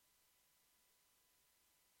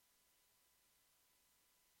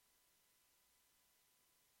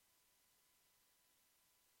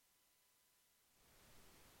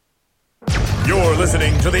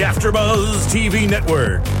listening to the AfterBuzz TV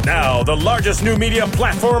network. Now the largest new media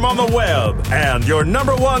platform on the web and your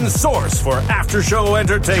number one source for after-show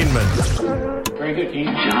entertainment. Very good, Dean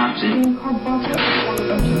Johnson.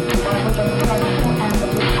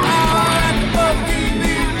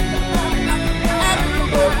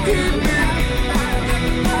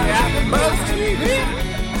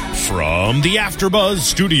 From the AfterBuzz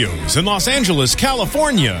Studios in Los Angeles,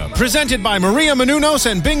 California, presented by Maria Menounos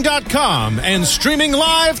and Bing.com, and streaming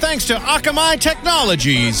live thanks to Akamai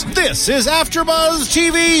Technologies, this is AfterBuzz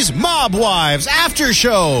TV's Mob Wives After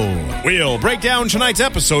Show. We'll break down tonight's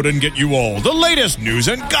episode and get you all the latest news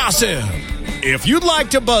and gossip. If you'd like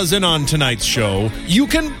to buzz in on tonight's show, you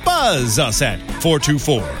can buzz us at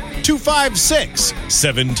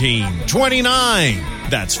 424-256-1729.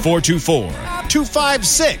 That's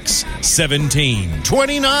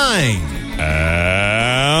 424-256-1729.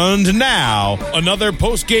 And now, another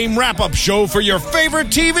post-game wrap-up show for your favorite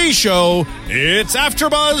TV show. It's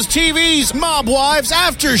AfterBuzz TV's Mob Wives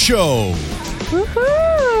After Show.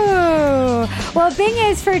 Woohoo! Well, Bing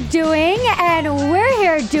is for doing, and we're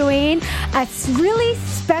here doing a really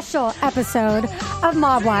special episode of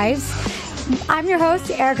Mob Wives. I'm your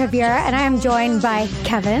host, Erica Vera, and I am joined by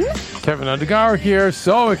Kevin Undergaro here.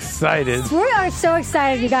 So excited. We are so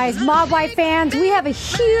excited, you guys. Mob Wife fans, we have a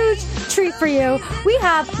huge treat for you. We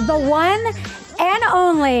have the one and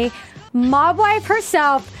only Mob Wife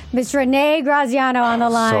herself, Miss Renee Graziano, on the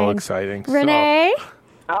line. So exciting. Renee?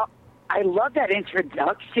 Oh, I love that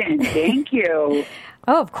introduction. Thank you.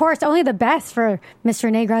 Oh, of course, only the best for Miss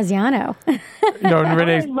Renee Graziano. No,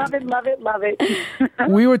 Renee. Love it.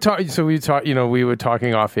 We were talking. So we were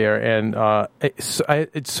talking off air, and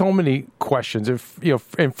it's so many questions.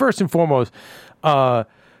 And first and foremost,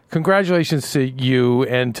 congratulations to you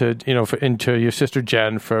and to your sister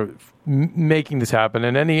Jen for making this happen.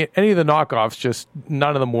 And any of the knockoffs, just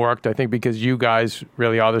none of them worked. I think because you guys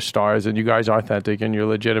really are the stars, and you guys are authentic and you're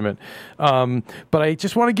legitimate. But I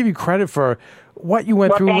just want to give you credit for what you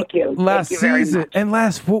went through last season, and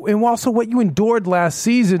also what you endured last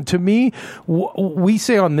season. To me, we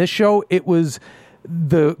say on this show, it was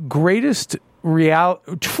the greatest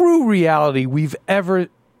true reality we've ever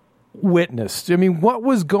witnessed. I mean, what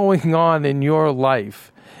was going on in your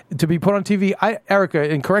life to be put on TV? Erica,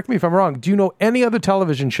 and correct me if I'm wrong, do you know any other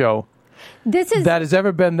television show that has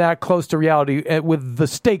ever been that close to reality with the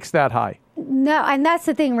stakes that high? No, and that's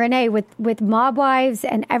the thing, Renee, with Mob Wives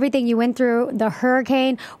and everything you went through, the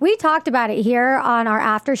hurricane. We talked about it here on our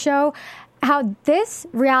after show, how this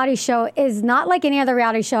reality show is not like any other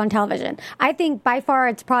reality show on television. I think by far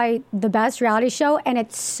it's probably the best reality show, and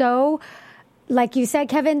it's so, like you said,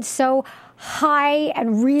 Kevin, so high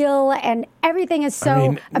and real, and everything is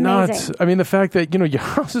so amazing. Nuts. I mean, the fact that your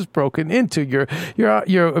house is broken into, your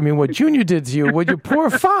what Junior did to you, what your poor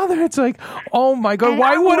father. It's like, oh my God,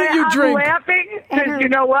 why wouldn't you drink? I'm laughing because you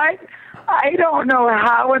know what? I don't know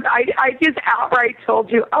how, and I just outright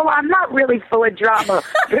told you, I'm not really full of drama.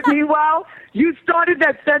 But meanwhile, you started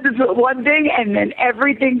that sentence with one thing, and then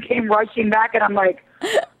everything came rushing back, and I'm like,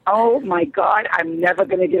 oh my God, I'm never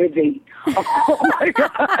going to get a date. Oh my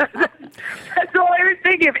God. That's all I was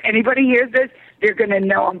thinking. If anybody hears this, they're going to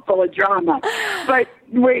know I'm full of drama. But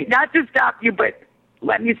wait, not to stop you, but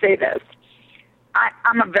let me say this.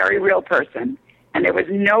 I'm a very real person, and there was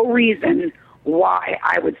no reason why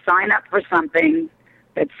I would sign up for something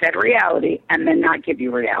that said reality and then not give you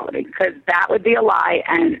reality, because that would be a lie.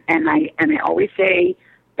 And I always say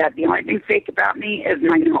that the only thing fake about me is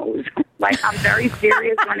my nose. Like, I'm very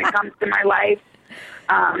serious when it comes to my life.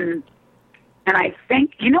 And I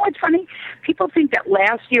think, what's funny? People think that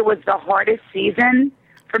last year was the hardest season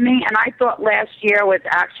for me, and I thought last year was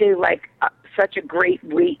actually such a great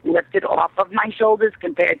weight lifted off of my shoulders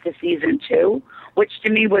compared to season 2, which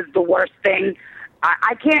to me was the worst thing.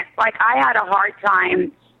 I had a hard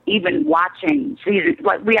time even watching season.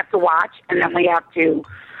 Like, we have to watch, and then we have to,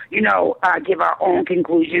 give our own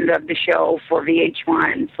conclusions of the show for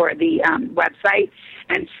VH1, for the website.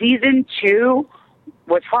 And season 2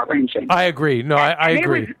 was heart-wrenching. I agree. No, I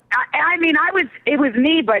agree. It was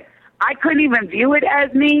me, but I couldn't even view it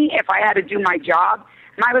as me if I had to do my job.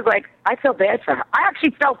 And I was like, I felt bad for her. I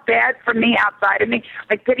actually felt bad for me outside of me.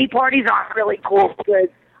 Like, pity parties aren't really cool because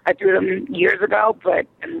I threw them years ago, but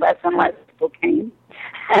less and less people came.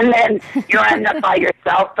 And then you end up by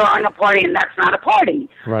yourself throwing a party, and that's not a party.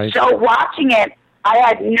 Right. So watching it, I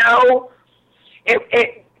had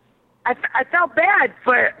I felt bad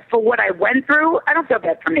for what I went through. I don't feel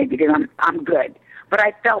bad for me because I'm good. But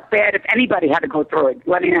I felt bad if anybody had to go through it.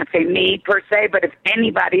 Let me not say me per se, but if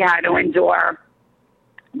anybody had to endure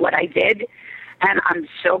what I did. And I'm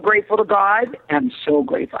so grateful to God. I'm so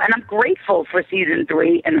grateful. And I'm grateful for season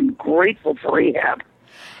 3, and I'm grateful for rehab.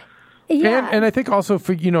 Yeah. And I think also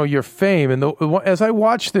for, your fame. And as I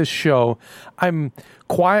watch this show, I'm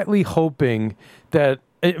quietly hoping that,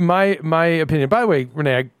 my opinion, by the way,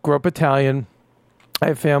 Renee, I grew up Italian. I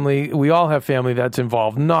have family. We all have family that's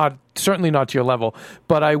involved. Certainly not to your level,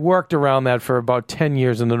 but I worked around that for about 10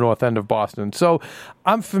 years in the North End of Boston. So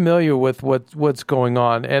I'm familiar with what's going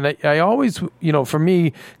on. And I always, for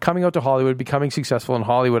me, coming out to Hollywood, becoming successful in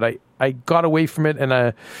Hollywood, I got away from it, and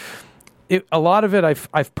a lot of it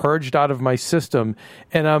I've purged out of my system.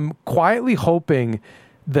 And I'm quietly hoping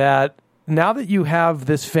that now that you have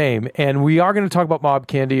this fame, and we are going to talk about Mob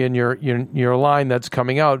Candy and your line that's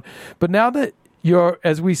coming out, but now that you're,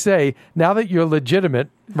 as we say, now that you're legitimate,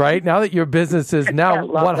 right? Now that your business is now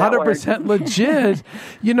 100% legit,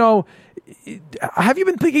 have you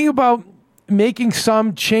been thinking about making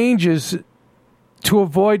some changes to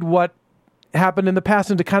avoid what happened in the past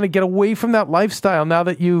and to kind of get away from that lifestyle now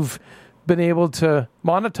that you've been able to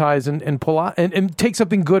monetize and pull out and take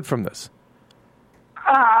something good from this?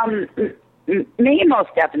 Me, most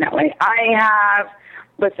definitely.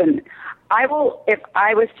 Listen, I will, if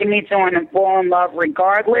I was to meet someone and fall in love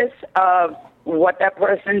regardless of what that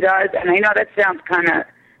person does, and I know that sounds kind of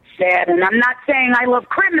sad, and I'm not saying I love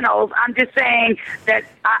criminals, I'm just saying that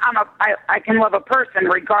I can love a person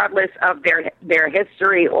regardless of their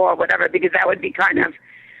history or whatever, because that would be kind of,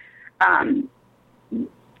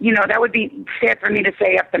 that would be sad for me to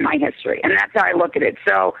say after my history, and that's how I look at it.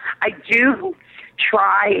 So I do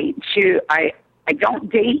try to, I don't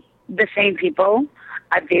date the same people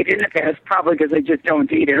I've dated in the past, probably because I just don't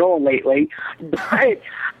date at all lately. But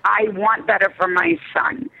I want better for my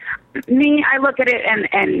son. Me, I look at it, and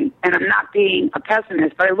I'm not being a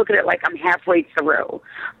pessimist, but I look at it like I'm halfway through,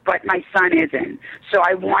 but my son isn't. So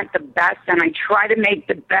I want the best, and I try to make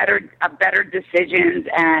better decisions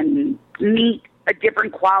and meet a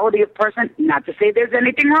different quality of person. Not to say there's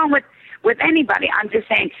anything wrong with anybody. I'm just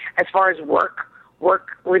saying, as far as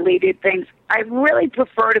work-related things, I really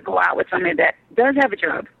prefer to go out with somebody that does have a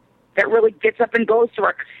job, that really gets up and goes to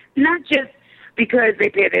work, not just because they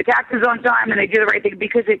pay their taxes on time and they do the right thing,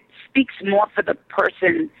 because it speaks more for the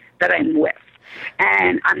person that I'm with.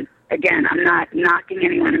 And I'm not knocking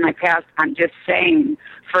anyone in my past. I'm just saying,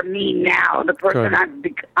 for me now, the person I'm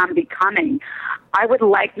becoming, I would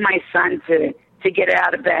like my son to get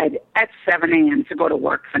out of bed at 7 a.m. to go to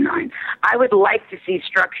work for 9. I would like to see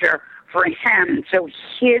structure for him, so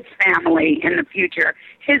his family in the future,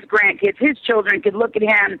 his grandkids, his children could look at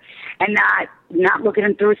him and not look at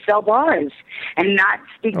him through cell bars, and not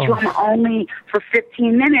speak to him only for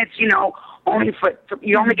 15 minutes. You only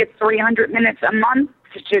get 300 minutes a month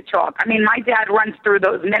to talk. I mean, my dad runs through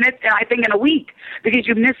those minutes, and I think in a week, because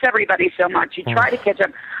you miss everybody so much. You try to catch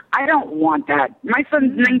up. I don't want that. My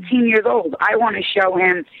son's 19 years old. I want to show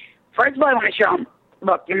him, first of all, I want to show him,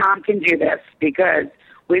 look, your mom can do this, because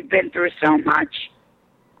we've been through so much.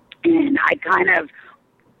 And I'm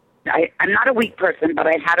not a weak person, but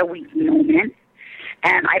I had a weak moment.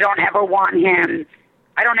 And I don't ever want him to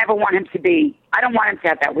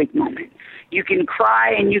have that weak moment. You can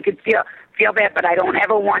cry and you can feel bad, but I don't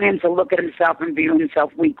ever want him to look at himself and view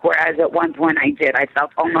himself weak, whereas at one point I did. I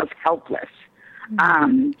felt almost helpless.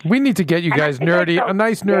 We need to get you guys a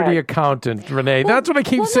nice nerdy accountant, Renee. That's what I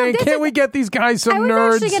keep saying. Can't we get these guys some nerds? I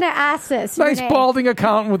was actually going to ask this. Nice Renee. balding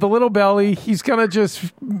accountant with a little belly. He's just gonna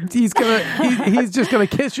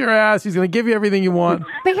kiss your ass. He's gonna give you everything you want.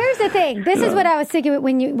 But here's the thing. This is what I was thinking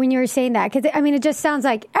when you were saying that, because it just sounds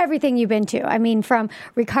like everything you've been to. I mean, from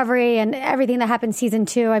recovery and everything that happened season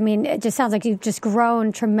 2. I mean, it just sounds like you've just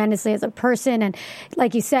grown tremendously as a person, and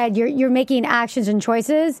like you said, you're making actions and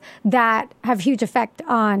choices that have huge effect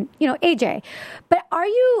on, AJ. But are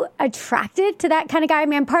you attracted to that kind of guy? I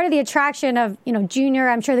mean, part of the attraction of, Junior,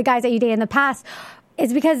 I'm sure the guys that you dated in the past,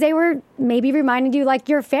 is because they were maybe reminding you like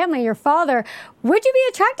your family, your father. Would you be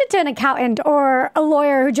attracted to an accountant or a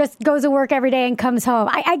lawyer who just goes to work every day and comes home?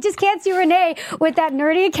 I just can't see Renee with that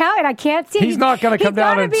nerdy accountant. I can't see. He's not going to come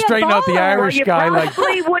down and straighten out the Irish guy. You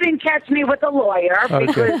probably wouldn't catch me with a lawyer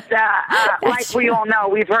because, like we all know,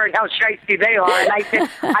 we've heard how shysty they are. And I said,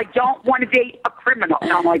 I don't want to date a criminal.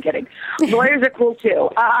 No, I'm only kidding. Lawyers are cool too.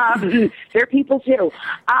 They're people too.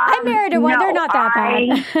 I married one. They're not that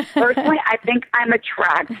bad. Personally, I think I'm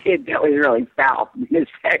attracted. That was really foul to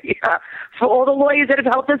say. For all the lawyers that have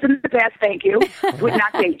helped us in the past, thank you. Would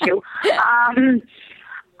not date you.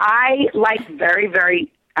 I like very, very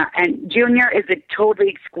and Junior is totally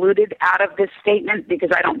excluded out of this statement because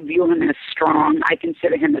I don't view him as strong. I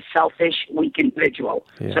consider him a selfish, weak individual.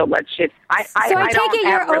 Yeah. So let's just. I take it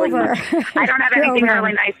you're over. I don't have anything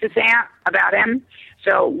really nice to say about him.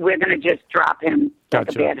 So we're going to just drop him. Like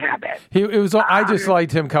a bad habit. I just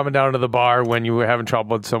liked him coming down to the bar when you were having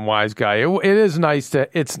trouble with some wise guy. It is nice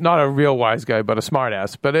it's not a real wise guy, but a smart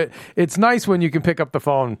ass. But it's nice when you can pick up the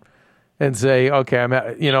phone and say,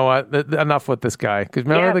 okay, you know what, enough with this guy. Because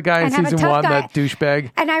remember the guy in season 1, that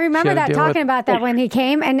douchebag? And I remember talking about that when he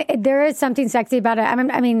came, and there is something sexy about it.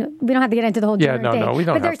 I mean, we don't have to get into the whole thing. We don't.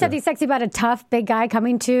 But there's something sexy about a tough, big guy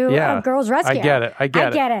coming to a girl's rescue. I get it. I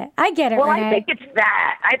get it, Well, Renee. I think it's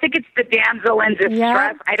that. I think it's the damsel in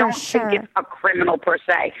distress. I don't think it's a criminal per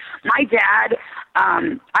se. My dad,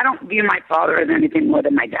 I don't view my father as anything more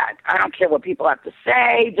than my dad. I don't care what people have to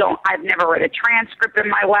say. I've never read a transcript in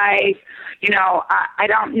my life. You know, I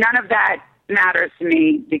don't. None of that matters to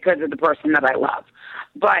me because of the person that I love.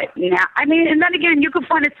 But now, I mean, and then again, you can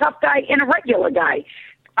find a tough guy in a regular guy,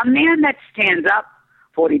 a man that stands up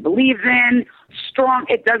for what he believes in, strong.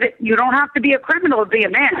 You don't have to be a criminal to be a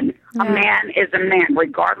man. Yeah. A man is a man,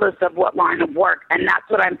 regardless of what line of work, and that's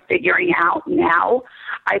what I'm figuring out now.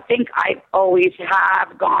 I think I always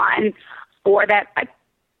have gone for that.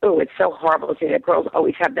 It's so horrible to say that girls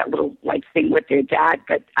always have that little thing with their dad,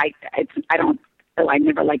 but I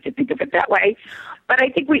never like to think of it that way. But I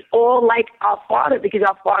think we all like our father because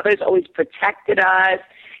our father's always protected us.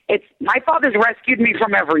 My father's rescued me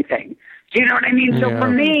from everything. Do you know what I mean? So for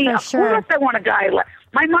me, of course I want a guy like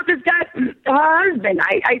my mother's got her husband.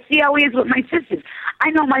 I see how he is with my sisters. I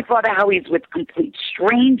know my father how he's with complete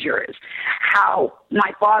strangers. How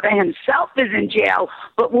my father himself is in jail,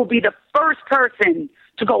 but will be the first person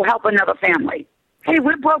to go help another family. Hey,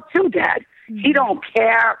 we're broke too, Dad. He don't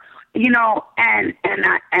care, you know. And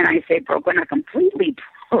I say broke. We're not completely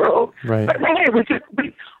broke, right? But hey,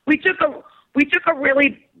 we took a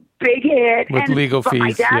really big hit with legal fees.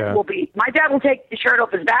 My dad will take the shirt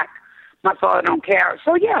off his back. My father don't care.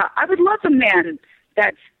 So yeah, I would love a man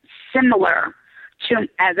that's similar to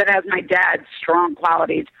as it has my dad's strong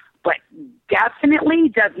qualities, but definitely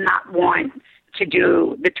does not want to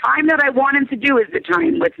do the time that I want him to do is the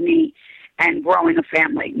time with me and growing a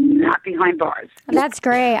family, not behind bars. That's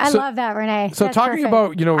great. I love that, Renee. So that's talking perfect.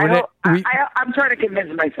 about, you know, Renee, I'm trying to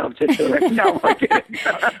convince myself to do it. No,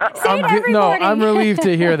 I'm I'm relieved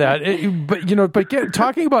to hear that.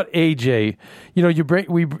 Talking about AJ, you know, you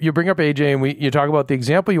bring up AJ and you talk about the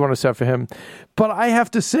example you want to set for him, but I have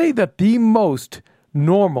to say that the most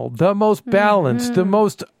normal, the most balanced, the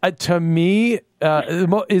most, to me,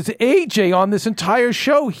 is AJ on this entire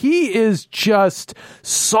show. He is just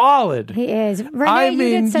solid. He is.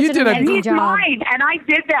 Renee, you did an amazing job. Mine, and I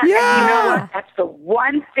did that. Yeah. And you know what? That's the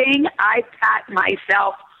one thing I pat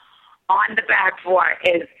myself on the back for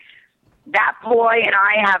is that boy and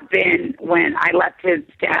I have been, when I left his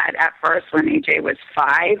dad at first when AJ was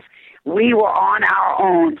 5, we were on our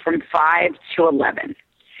own from 5 to 11.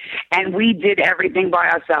 And we did everything by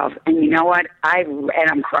ourselves. And you know what?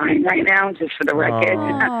 I'm crying right now, just for the record.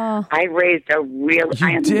 I raised a real...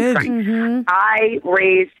 You did? I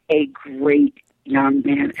raised a great young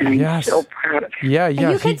man, and I'm so proud of him. Yeah. And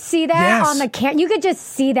you could see that on the camera. You could just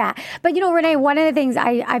see that. But, you know, Renee, one of the things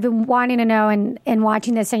I've been wanting to know and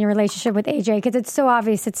watching this in your relationship with AJ, because it's so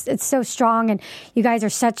obvious, it's so strong, and you guys are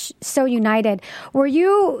so united.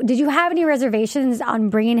 Did you have any reservations on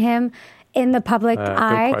bringing him in the public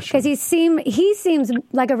eye? Because he seems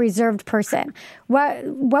like a reserved person.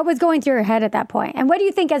 What was going through your head at that point? And what do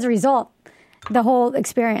you think as a result the whole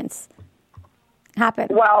experience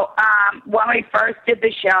happened? Well, when we first did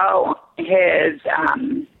the show, his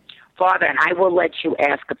father, and I will let you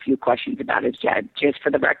ask a few questions about his dad, just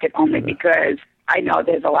for the record, only because I know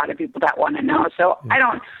there's a lot of people that want to know. So I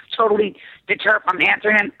don't totally deter from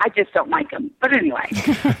answering him. I just don't like him. But anyway.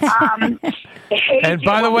 And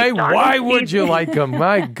by the way, why would you like him?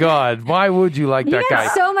 My God, why would you like that guy? You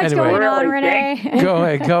have so much going on, Renee. Go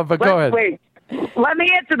ahead. Wait. Let me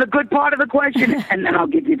answer the good part of the question, and then I'll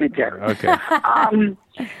give you the dirt. Okay.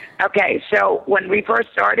 Okay, so when we first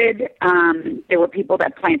started, there were people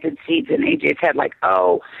that planted seeds in AJ's head, like,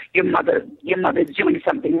 "Oh, your mother's doing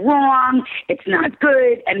something wrong. It's not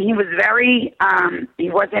good." And he was very, he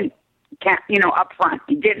wasn't, upfront.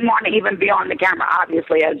 He didn't want to even be on the camera,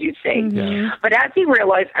 obviously, as you see. Yeah. But as he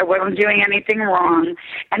realized I wasn't doing anything wrong,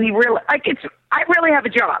 and he realized, I really have a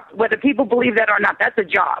job. Whether people believe that or not, that's a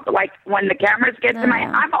job. Like, when the cameras get to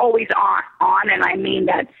I'm always on, and I mean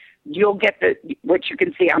that you'll get what you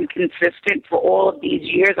can see. I'm consistent for all of these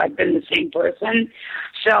years. I've been the same person.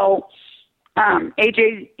 So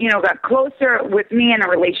AJ, got closer with me in a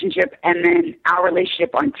relationship, and then our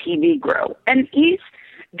relationship on TV grew. And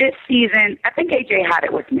this season, I think AJ had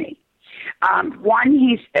it with me.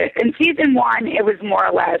 In season 1, it was more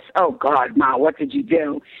or less, oh God, Ma, what did you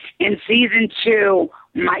do? In season 2,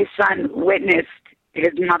 my son witnessed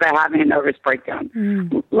his mother having a nervous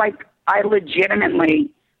breakdown. Like, I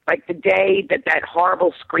legitimately, like the day that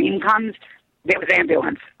horrible scream comes, there was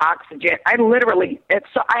ambulance, oxygen. I had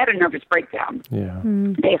a nervous breakdown. Yeah.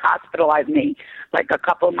 They hospitalized me like a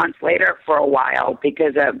couple of months later for a while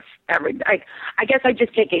because of I guess I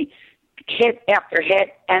just take a hit after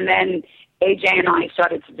hit, and then AJ and I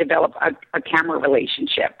started to develop a camera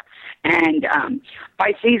relationship. And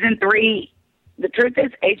by season 3, the truth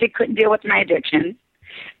is AJ couldn't deal with my addiction.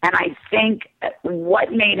 And I think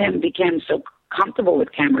what made him become so comfortable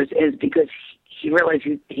with cameras is because he realized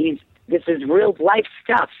this is real life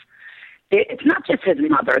stuff. It's not just his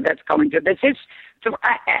mother that's going through this.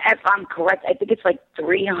 If I'm correct, I think it's like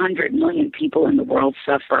 300 million people in the world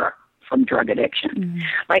suffer from drug addiction.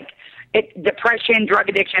 Like depression, drug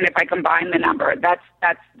addiction. If I combine the number,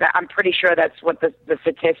 I'm pretty sure that's what the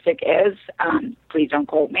statistic is. Please don't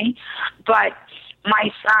quote me. But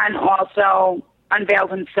my son also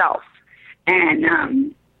unveiled himself, and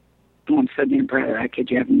I'm so damn proud of that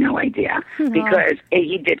kid. You have no idea, because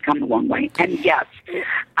he did come a long way. And yes,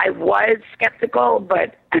 I was skeptical,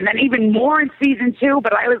 and then even more in season 2.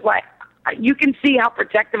 But I was like, you can see how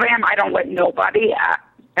protective I am. I don't let nobody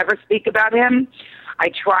ever speak about him. I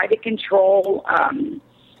try to control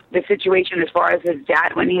the situation as far as his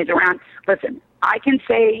dad when he's around. Listen, I can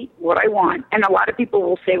say what I want, and a lot of people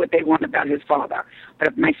will say what they want about his father. But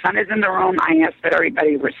if my son is in the room, I ask that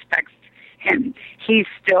everybody respects him. He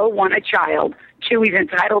still won a child. 2, he's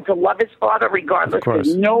entitled to love his father regardless.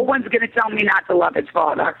 No one's going to tell me not to love his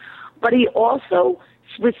father. But he also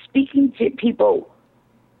was speaking to people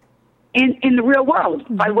in the real world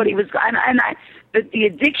by what he was. The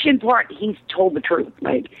addiction part, he's told the truth.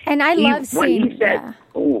 And I love seeing. When he said,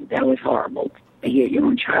 "Oh, that was horrible to hear your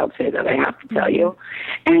own child say that," I have to tell you.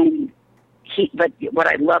 And but what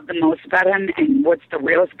I love the most about him, and what's the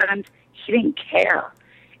realest about him, he didn't care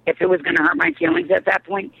if it was going to hurt my feelings at that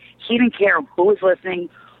point. He didn't care who was listening,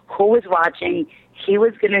 who was watching. He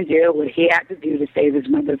was going to do what he had to do to save his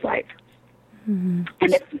mother's life. And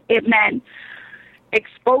if it meant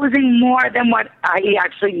exposing more than what he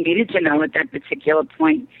actually needed to know at that particular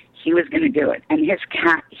point, he was going to do it. And his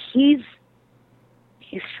cat, he's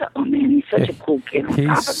such a cool kid.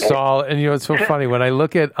 He's solid. And it's so funny when I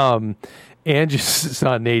look at Angie's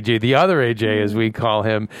son, AJ, the other AJ, as we call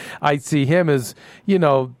him, I see him as,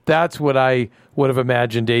 that's what I would have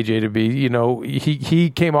imagined AJ to be. He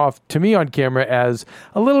came off to me on camera as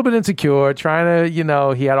a little bit insecure, trying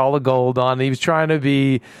to, he had all the gold on. He was trying to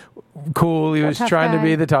be cool. He was trying to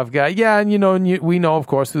be the tough guy. Yeah, and we know, of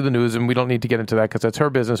course, through the news, and we don't need to get into that because that's her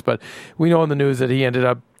business, but we know in the news that he ended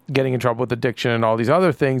up getting in trouble with addiction and all these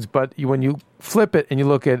other things. But when you flip it and you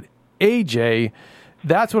look at AJ,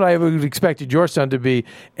 that's what I would have expected your son to be.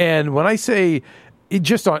 And when I say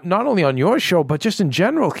just not only on your show, but just in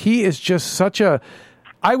general, he is just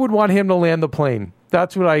I would want him to land the plane.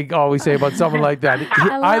 That's what I always say about someone like that.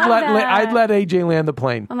 I'd let AJ land the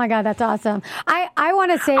plane. Oh my God, that's awesome. I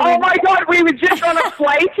want to say. Oh my God, we were just on a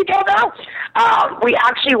flight together. We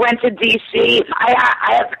actually went to DC.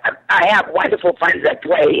 I have wonderful friends that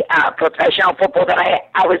play professional football that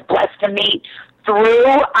I was blessed to meet through.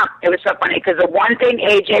 It was so funny because the one thing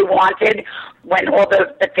AJ wanted when all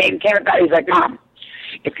the fame came about, he's like, "Mom,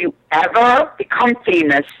 if you ever become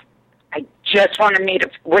famous, I just want to meet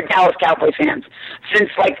we're Dallas Cowboys fans since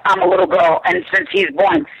I'm a little girl, and since he's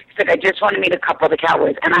born, he's like, I just want to meet a couple of the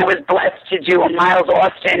Cowboys." And I was blessed to do a Miles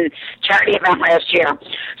Austin charity event last year.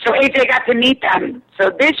 So AJ got to meet them. So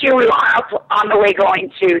this year we were on the way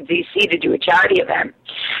going to DC to do a charity event.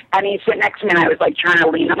 And he's sitting next to me, and I was trying to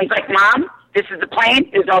lean him. He's like, "Mom, this is the plane.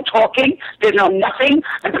 There's no talking. There's no nothing.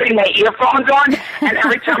 I'm putting my earphones on." And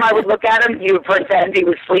every time I would look at him, he would pretend he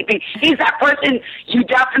was sleeping. He's that person you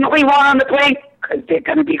definitely want on the plane because they're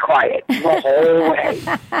going to be quiet the whole way.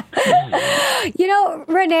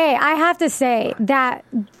 Renee, I have to say that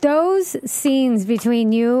those scenes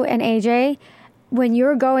between you and AJ, when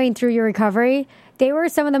you're going through your recovery, they were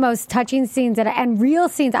some of the most touching scenes and real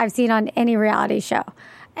scenes I've seen on any reality show.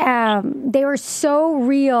 They were so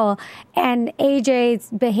real, and AJ's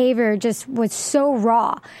behavior just was so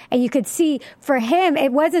raw. And you could see for him,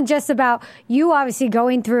 it wasn't just about you obviously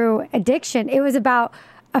going through addiction. It was about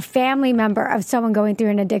a family member of someone going through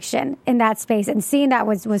an addiction in that space. And seeing that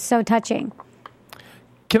was so touching.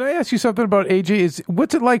 Can I ask you something about AJ?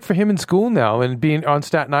 What's it like for him in school now and being on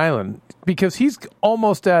Staten Island? Because he's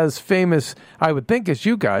almost as famous, I would think, as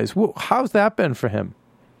you guys. How's that been for him?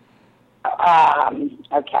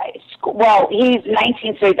 Okay. Well, he's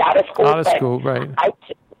 19, so he's out of school. Out of school, right.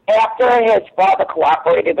 After his father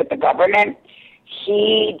cooperated with the government,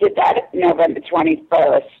 he did that November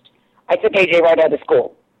 21st. I took AJ right out of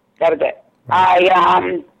school. That was it.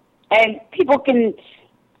 Right. And people can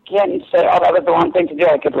say, oh, that was the wrong thing to do.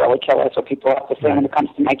 I could really kill her. That's what people have to say when it comes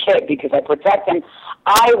to my kid because I protect him.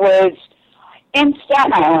 I was in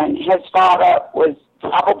Staten Island. His father was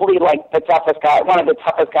probably like the toughest guy, one of the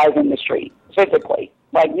toughest guys in the street, physically.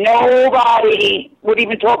 Like nobody would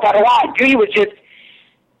even talk out of line. Judy was just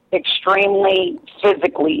extremely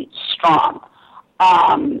physically strong.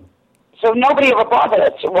 So nobody ever bothered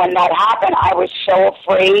us. When that happened, I was so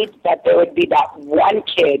afraid that there would be that one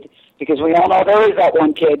kid, because we all know there is that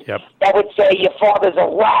one kid, that would say your father's a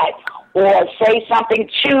rat, or say something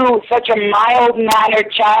to such a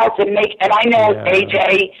mild-mannered child to make, and I know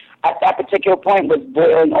AJ at that particular point was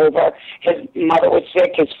boiling over. His mother was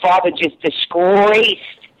sick. His father just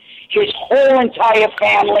disgraced his whole entire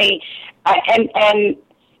family, and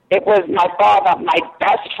it was my father, my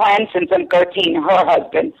best friend since I'm 13, her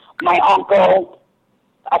husband, my uncle,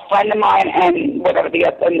 a friend of mine, and whatever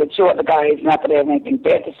and the two other guys. Not that I have anything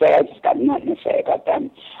bad to say. I just got nothing to say about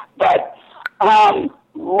them. But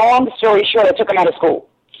long story short, I took him out of school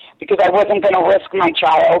because I wasn't going to risk my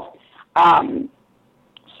child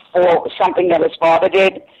for something that his father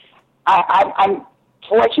did. I'm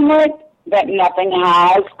fortunate that nothing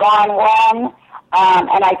has gone wrong.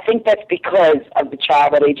 And I think that's because of the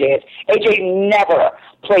child that AJ is. AJ never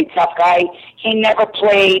played tough guy. He never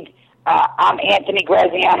played, I'm Anthony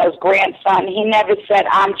Graziano's grandson. He never said,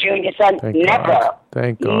 I'm Junior's son. Never.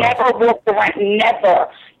 Thank God. Never walked around. Never.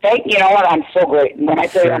 You know what? I'm so grateful. When I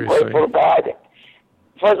say I'm grateful to God,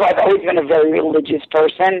 first of all, I've always been a very religious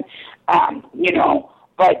person,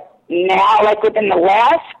 but now, like within the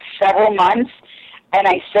last several months, and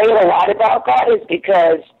I say it a lot about God, is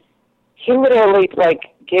because he literally,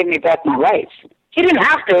 gave me back my life. He didn't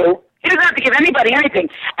have to. He doesn't have to give anybody anything.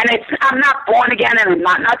 And I'm not born again, and I'm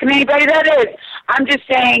not knocking anybody that is. I'm just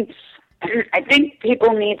saying, I think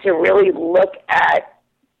people need to really look at,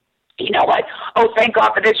 thank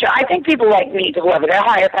God for this show. I think people like me, to whoever their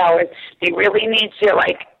higher powers, they really need to,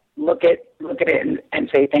 look at it and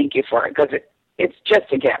say thank you for it, because it's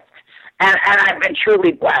just a gift. And I've been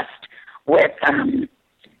truly blessed with, I'm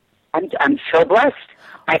so blessed.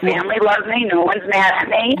 My family loves me. No one's mad at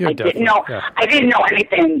me. I didn't know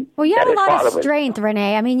anything. Well, you have a lot of strength,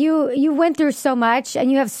 Renee. I mean, you went through so much, and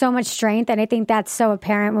you have so much strength, and I think that's so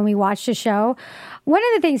apparent when we watch the show. One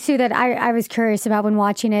of the things, too, that I was curious about when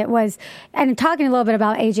watching it was, and talking a little bit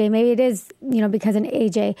about AJ, maybe it is, because of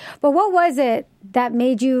AJ, but what was it that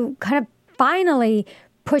made you kind of finally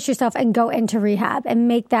push yourself and go into rehab and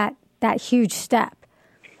make that huge step?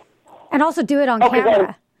 And also do it on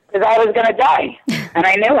camera. Because I was going to die, and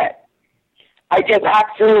I knew it. I just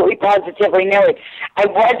absolutely, positively knew it.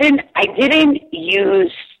 I didn't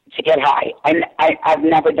use to get high. I've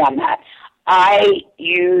never done that. I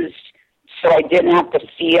used so I didn't have to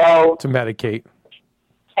feel... To medicate.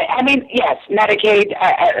 I mean, yes, medicated.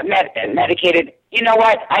 You know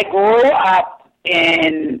what? I grew up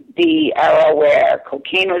in the era where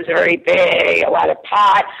cocaine was very big, a lot of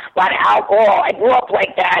pot, a lot of alcohol. I grew up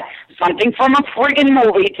like that. Something from a friggin'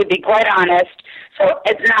 movie, to be quite honest. So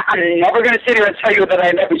it's not. I'm never going to sit here and tell you that I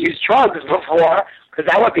never used drugs before, because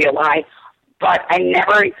that would be a lie. But I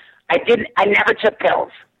never took pills.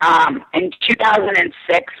 In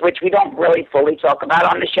 2006, which we don't really fully talk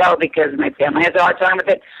about on the show because my family has a hard time with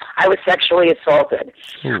it, I was sexually assaulted.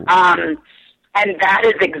 And that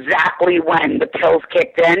is exactly when the pills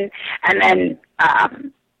kicked in. And then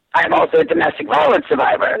I'm also a domestic violence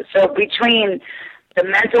survivor. So between the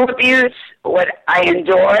mental abuse, what I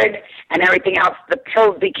endured, and everything else, the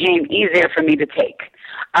pills became easier for me to take.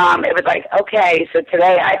 It was like, okay, so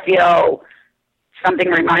today I feel something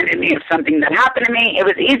reminded me of something that happened to me. It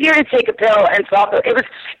was easier to take a pill and solve it. It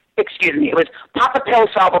was pop a pill,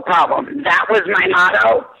 solve a problem. That was my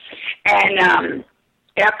motto. And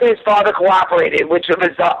after his father cooperated, which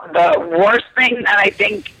was the worst thing that I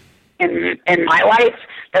think in my life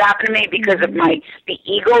that happened to me because of the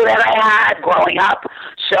ego that I had growing up.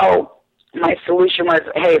 So my solution was,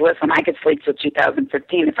 hey, listen, I could sleep till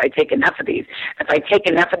 2015 if I take enough of these. If I take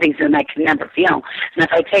enough of these, then I can never feel. And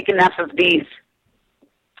if I take enough of these,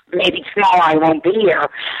 maybe tomorrow I won't be here.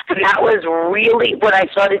 And that was really what I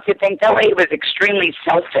started to think that way. It was extremely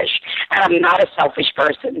selfish, and I'm not a selfish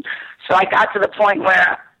person. So I got to the point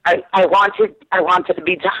where I wanted to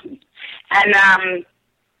be done. And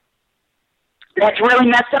that's really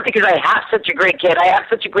messed up because I have such a great kid. I have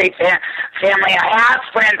such a great family. I have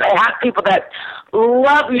friends. I have people that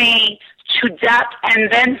love me to death and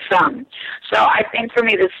then some. So I think for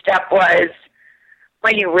me the step was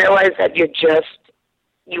when you realize that you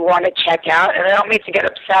want to check out. And I don't mean to get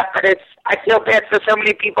upset, but I feel bad for so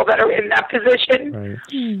many people that are in that position. Right.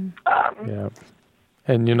 Yeah.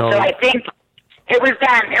 And, you know. So I think it was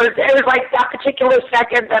then. It was like that particular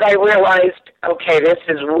second that I realized, okay, this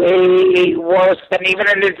is way worse than even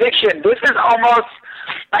an addiction. This is almost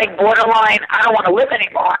like borderline, I don't want to live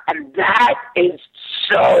anymore. And that is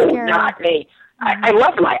so not me. I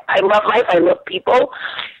love life. I love life. I love people.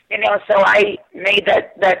 You know, so I made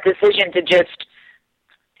that decision to just,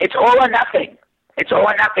 it's all or nothing. It's all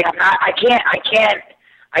or nothing. I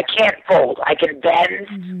can't fold. I can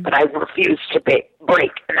bend, but I refuse to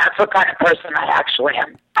break. And that's what kind of person I actually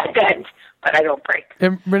am. I bend, but I don't break.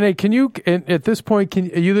 And Renee, can you, at this point,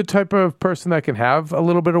 are you the type of person that can have a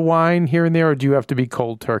little bit of wine here and there, or do you have to be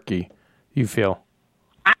cold turkey, you feel?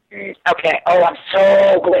 Okay. Oh, I'm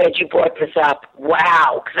so glad you brought this up.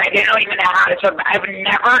 Wow. Because I didn't even know how to talk about it. I've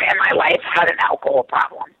never in my life had an alcohol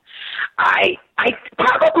problem. I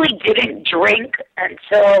probably didn't drink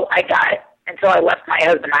until I left my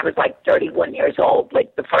husband. I was like 31 years old,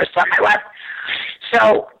 like the first time I left.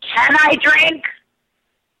 So can I drink?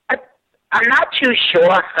 I'm not too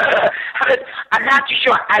sure. I'm not too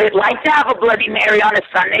sure. I would like to have a Bloody Mary on a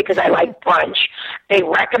Sunday because I like brunch. They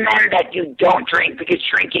recommend that you don't drink because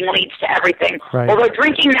drinking leads to everything. Right. Although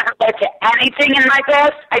drinking never led to anything in my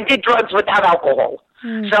past, I did drugs without alcohol.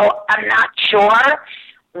 So I'm not sure.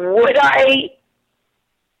 Would I?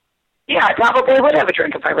 Yeah, I probably would have a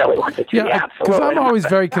drink if I really wanted to. Yeah, because I'm always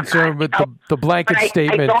very concerned with the blanket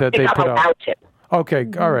statement that they put out. Okay,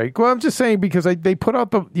 all right. Well, I'm just saying because they put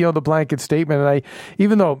out the blanket statement, and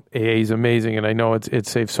even though AA is amazing, and I know it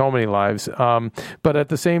saved so many lives, but at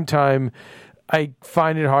the same time, I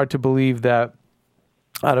find it hard to believe that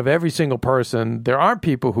out of every single person, there aren't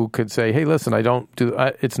people who could say, "Hey, listen, I don't do.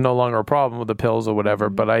 It's no longer a problem with the pills or whatever,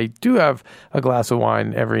 but I do have a glass of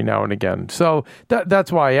wine every now and again." So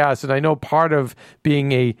that's why I asked, and I know part of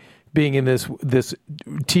being in this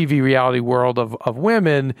TV reality world of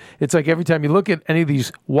women, it's like every time you look at any of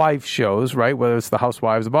these wife shows, right, whether it's the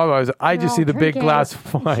Housewives, the Wives, I just see the big glass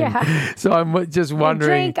of wine. Yeah. So I'm just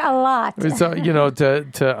wondering. Drink a lot. So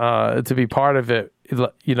to be part of it,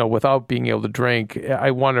 without being able to drink,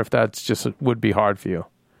 I wonder if that's just would be hard for you.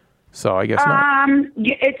 So I guess not.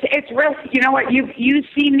 It's real. You know what? You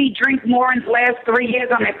see me drink more in the last 3 years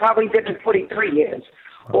than I probably did in 43 years.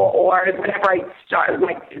 Or whenever I started,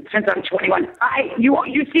 like since I'm 21,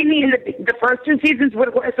 you see me in the first 2 seasons with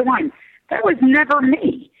a glass of wine. That was never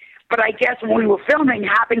me. But I guess when we were filming,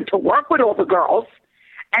 having to work with all the girls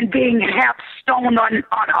and being half stoned on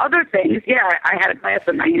other things, yeah, I had a glass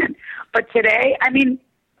in my hand. But today, I mean,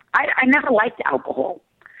 I never liked alcohol.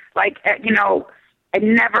 Like it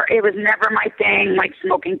was never my thing. Like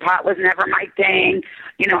smoking pot was never my thing.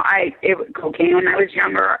 Cocaine when I was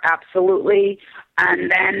younger, absolutely.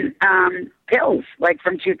 And then pills, like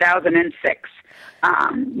from 2006,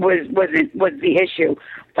 was the issue.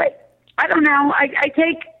 But I don't know. I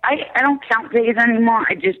don't count days anymore.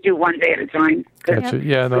 I just do one day at a time. Gotcha.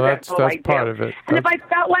 Yeah, no, that's part of it. And if I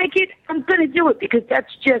felt like it, I'm going to do it because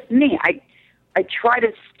that's just me. I try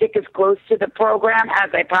to stick as close to the program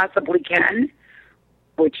as I possibly can,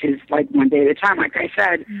 which is like one day at a time, like I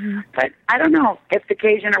said. Mm-hmm. But I don't know. If the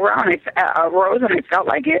occasion arose and I felt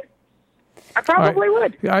like it, I probably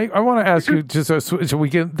would. I want to ask you, just so we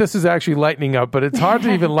can, this is actually lightening up, but it's hard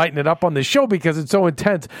to even lighten it up on the show because it's so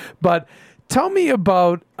intense. But tell me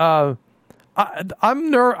about, I'm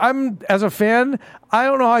as a fan, I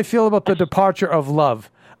don't know how I feel about the departure of Love.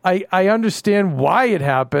 I understand why it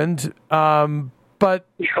happened, but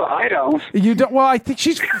I don't. You don't. Well, I think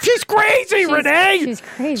she's crazy, Renee. She's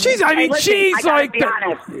crazy. She's I gotta be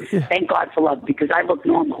honest. Thank God for Love because I look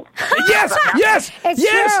normal. Yes, it's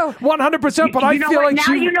true. 100%. But I feel like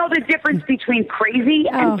now you know the difference between crazy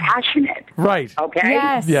and passionate. Right. Okay.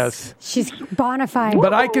 Yes. She's bona fide.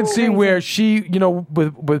 But I can see where she,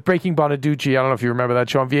 with Breaking Bonaducci, I don't know if you remember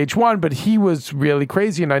that show on VH1, but he was really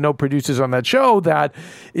crazy, and I know producers on that show that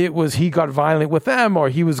it was he got violent with them or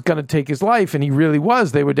he was going to take his life, and he really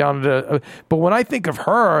was. They were down to but when I think of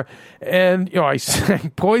her and, I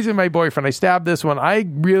poisoned my boyfriend, I stabbed this one, I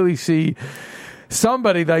really see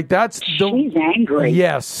somebody like that's... She's angry.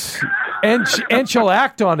 Yes. And she'll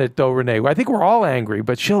act on it, though, Renee. I think we're all angry,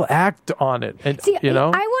 but she'll act on it. And, See, I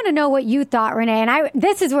want to know what you thought, Renee. And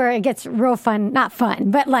this is where it gets real fun. Not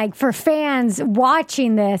fun, but like for fans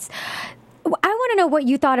watching this, I want to know what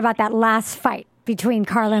you thought about that last fight between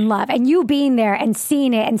Carla and Love, and you being there and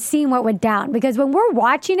seeing it and seeing what went down. Because when we're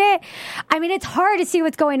watching it, I mean, it's hard to see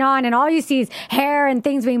what's going on, and all you see is hair and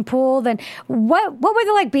things being pulled. And what was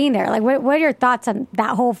it like being there? Like, what are your thoughts on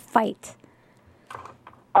that whole fight?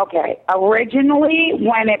 Okay, originally,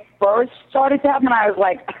 when it first started to happen, I was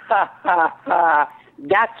like, ha, ha, ha,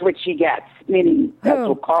 that's what she gets. Meaning, that's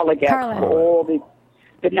what Carla gets for all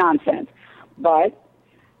the nonsense. But,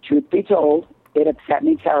 truth be told, it upset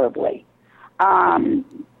me terribly.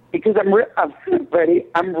 Because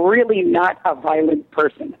I'm really not a violent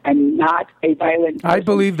person. I'm not a violent person. I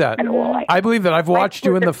believe that. At all. I believe that. I've watched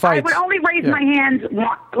you in the fights. I would only raise my hands,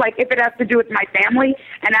 like, if it has to do with my family.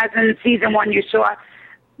 And as in season 1, you saw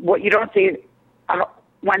what you don't see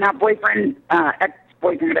when our boyfriend,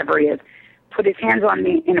 ex-boyfriend, whatever he is, put his hands on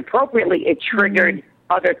me inappropriately, it triggered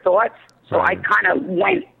other thoughts. So I kind of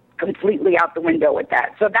went completely out the window with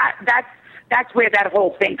that. So that's where that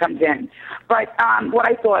whole thing comes in. But what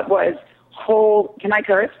I thought was can I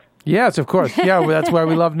curse? Yes, of course. Yeah, well, that's why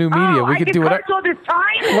we love new media. We can do whatever. All this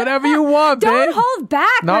time? Whatever you want, Don't babe. hold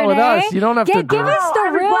back, Not Renee. with us. You don't have to. Give us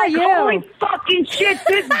the real you. Holy fucking shit!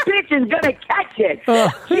 This bitch is gonna catch it.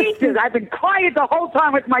 Jesus, I've been quiet the whole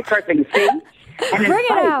time with my cursing. See. And Bring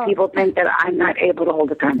it out. People think that I'm not able to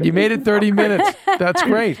hold a conversation. You made it 30 minutes. That's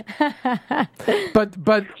great. But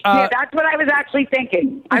yeah, that's what I was actually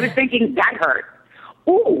thinking. I was thinking that hurt.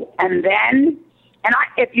 Ooh, and then,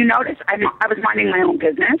 if you notice, I was minding my own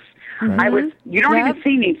business. Mm-hmm. You don't even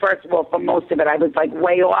see me, first of all, for most of it. I was like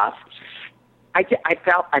way off. I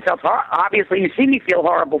felt horrible. Obviously, you see me feel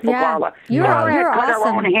horrible for Carla. You're cut her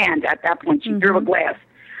awesome. own hand at that point. She threw a glass.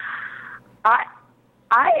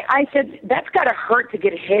 I said, that's got to hurt to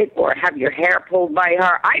get hit or have your hair pulled by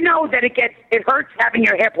her. I know that it hurts having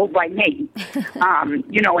your hair pulled by me. Hence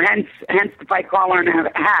the fight Carla and I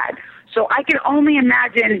have had. So I can only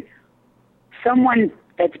imagine someone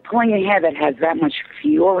that's pulling a hair that has that much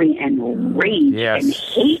fury and rage and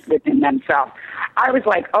hate within themselves. I was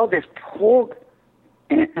like, oh, this poor,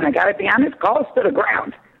 and I got to be honest, Carla stood her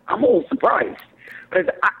ground. I'm a little surprised. Because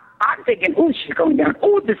I'm thinking, oh, she's going down.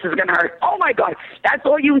 Oh, this is going to hurt. Oh, my God. That's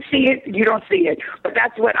all you see it. You don't see it. But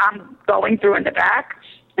that's what I'm going through in the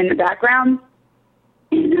background.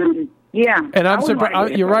 And, yeah. And I'm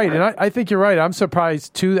surprised. You're right. And I think you're right. I'm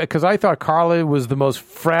surprised, too, because I thought Carla was the most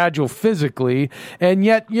fragile physically. And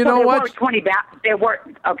yet, you know what? There were,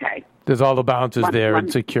 okay. There's all the bounces there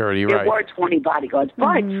and security, right? There were 20 bodyguards.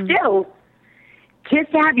 But still,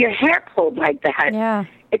 just to have your hair pulled like that,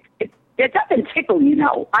 it doesn't tickle, you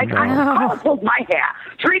know. I pulled my hair.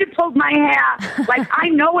 Trina pulled my hair. Like, I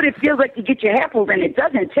know what it feels like to get your hair pulled, and it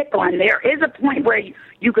doesn't tickle. And there is a point where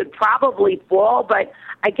you could probably fall, but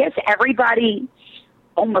I guess everybody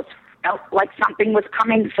almost felt like something was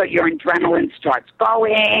coming, so your adrenaline starts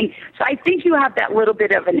going. So I think you have that little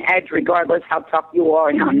bit of an edge, regardless how tough you are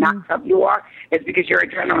and how not tough you are, is because your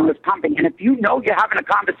adrenaline is pumping. And if you know you're having a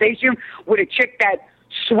conversation with a chick that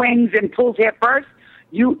swings and pulls hair first,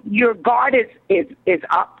 your guard is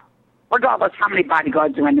up, regardless how many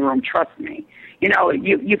bodyguards are in the room. Trust me. You know,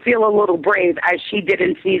 you feel a little brave, as she did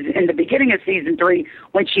in the beginning of season 3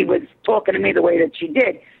 when she was talking to me the way that she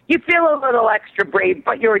did. You feel a little extra brave,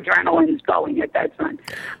 but your adrenaline's going at that time.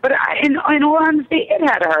 But in all honesty, it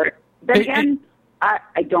had hurt. Then again,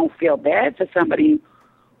 I don't feel bad for somebody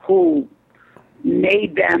who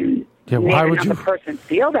made them. Yeah, why would you? Person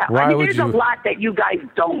feel that? I mean, there's a lot that you guys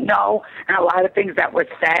don't know, and a lot of things that were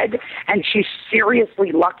said. And she's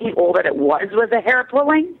seriously lucky. All that it was a hair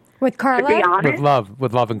pulling. With Carla, to be honest.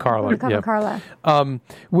 with Love and Carla. Carla. I mean,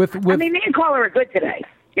 me and Carla are good today.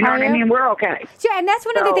 You know what I mean? We're okay. Yeah, and that's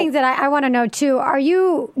one of the things that I want to know too.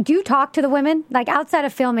 Do you talk to the women, like outside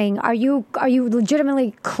of filming? Are you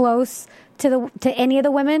legitimately close to any of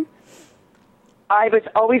the women? I was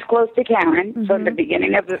always close to Karen from the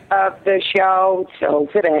beginning of the show till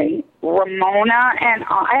today. Ramona and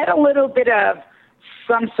I had a little bit of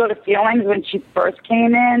some sort of feelings when she first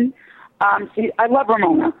came in. See, I love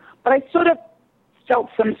Ramona, but I sort of felt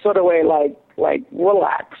some sort of way like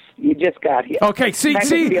relax. You just got here. Okay, see,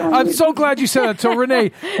 I'm so glad you said that. So,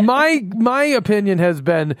 Renee, my opinion has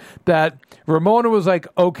been that Ramona was like,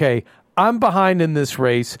 okay, I'm behind in this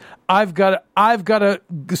race. I've got to,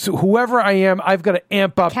 whoever I am, I've got to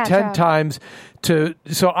amp up 10 times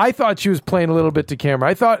so I thought she was playing a little bit to camera.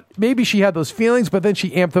 I thought maybe she had those feelings, but then she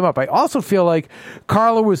amped them up. I also feel like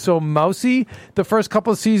Carla was so mousy the first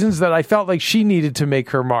couple of seasons that I felt like she needed to make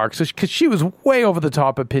her mark. So, because she was way over the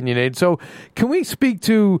top opinionated. So can we speak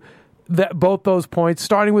to both those points,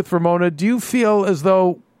 starting with Ramona? Do you feel as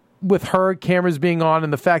though with her cameras being on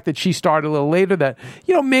and the fact that she started a little later that,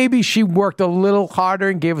 maybe she worked a little harder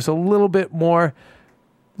and gave us a little bit more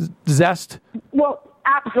zest? Well,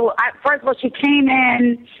 absolutely. First of all, she came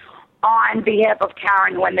in on behalf of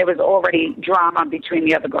Karen when there was already drama between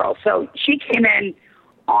the other girls. So she came in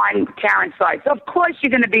on Karen's side. So, of course,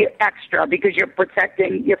 you're going to be extra because you're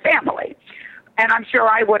protecting your family. And I'm sure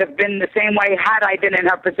I would have been the same way had I been in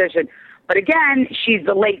her position. But again, she's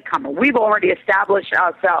the latecomer. We've already established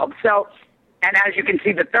ourselves. So, and as you can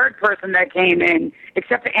see, the third person that came in,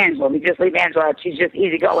 except for Angela, we just leave Angela out. She's just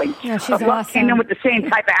easygoing. Yeah, she's awesome. Came in with the same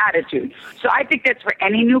type of attitude. So I think that's for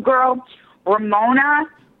any new girl. Ramona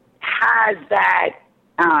has that,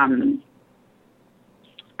 I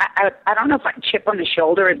don't know if chip on the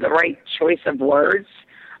shoulder is the right choice of words.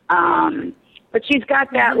 But she's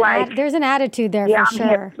got that, there's an attitude there, yeah, for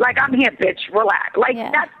sure. I'm here, bitch, relax.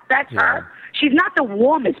 That's her. She's not the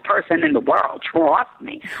warmest person in the world, trust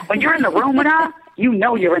me. When you're in the room with her, you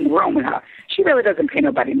know you're in the room with her. She really doesn't pay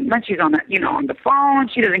nobody. When she's on the phone,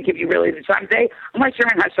 she doesn't give you really the time of day unless you're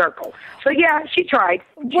in her circle. So, yeah, she tried.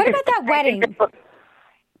 What about that wedding?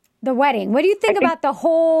 The wedding. What do you think about that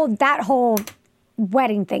whole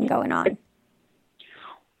wedding thing going on?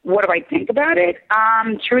 What do I think about it?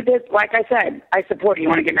 Truth is, like I said, I support it. You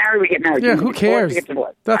want to get married, we get married. Yeah, who cares? That's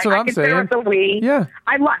what I'm saying. I consider it the we. Yeah.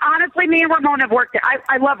 Honestly, me and Ramona have worked.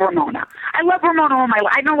 I love Ramona. I love Ramona all my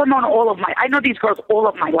life. I know Ramona I know these girls all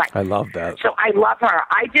of my life. I love that. So I love her.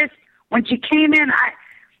 When she came in,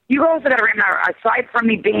 you also got to remember, aside from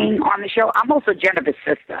me being on the show, I'm also Jennifer's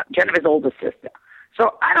sister, Jennifer's older sister.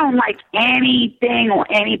 So I don't like anything or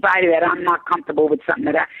anybody that I'm not comfortable with something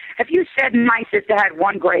that if you said my sister had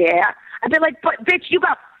one gray hair, I'd be like, but bitch, you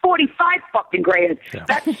got 45 fucking gray hairs. Yeah.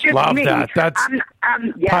 That's just love me. That. That's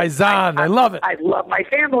Paisan. I love it. I love my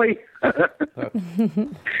family. So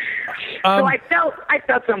I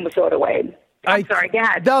felt some sort of way. I'm sorry, go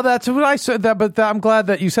ahead. No, that's what I said. But I'm glad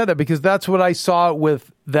that you said that because that's what I saw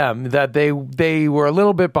with them. That they were a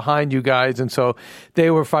little bit behind you guys, and so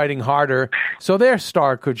they were fighting harder, so their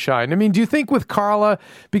star could shine. I mean, do you think with Carla,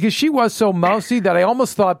 because she was so mousy that I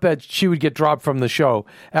almost thought that she would get dropped from the show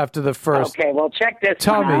after the first? Okay, well, check this.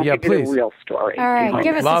 Tell me, yeah, please. The real story. All right,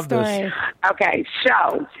 give us Love the story. This. Okay,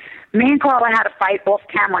 so me and Carla had a fight off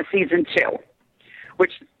camera season 2.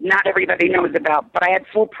 Which not everybody knows about, but I had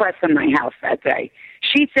full press in my house that day.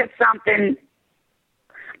 She said something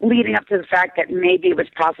leading up to the fact that maybe it was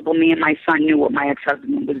possible me and my son knew what my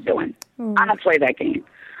ex-husband was doing. I don't play that game.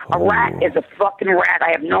 A rat is a fucking rat. I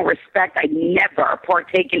have no respect. I never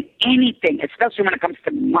partake in anything, especially when it comes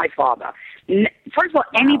to my father. First of all,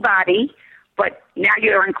 anybody, but now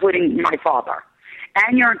you're including my father.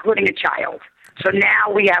 And you're including a child. So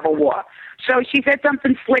now we have a war. So she said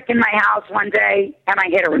something slick in my house one day, and I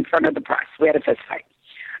hit her in front of the press. We had a fist fight.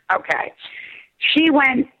 Okay.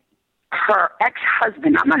 Her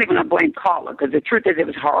ex-husband, I'm not even going to blame Carla, because the truth is it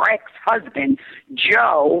was her ex-husband,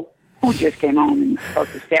 Joe, who just came home and was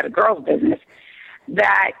supposed to stay at a girl's business,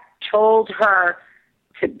 that told her,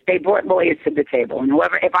 they brought lawyers to the table. And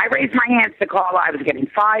if I raised my hands to Carla, I was getting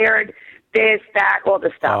fired, this, that, all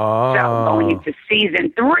the stuff. Oh. So going into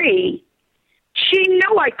season 3, she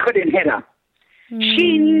knew I couldn't hit her.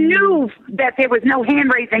 She knew that there was no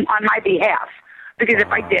hand raising on my behalf. Because if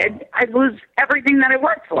I did, I'd lose everything that I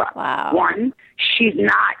worked for. Wow. 1, she's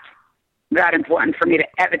not that important for me to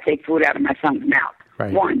ever take food out of my son's mouth.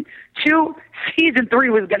 Right. 1. 2, season 3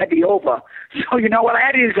 was going to be over. So you know what I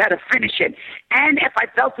had to do is I had to finish it. And if I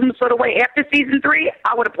felt some sort of way after season 3,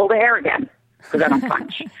 I would have pulled her hair again. Because I don't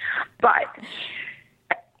punch. But...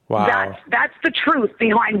 Wow. That's the truth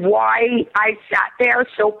behind why I sat there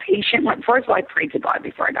so patiently. First of all, I prayed to God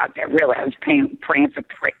before I got there. Really, I was praying for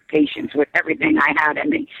patience with everything I had in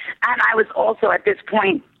me. And I was also, at this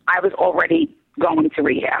point, I was already going to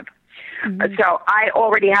rehab. Mm-hmm. So I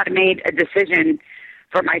already had made a decision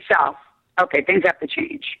for myself. Okay, things have to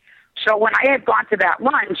change. So when I had gone to that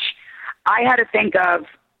lunch, I had to think of,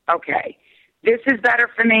 okay, this is better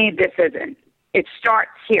for me, this isn't. It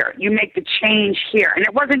starts here. You make the change here. And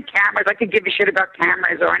it wasn't cameras. I could give a shit about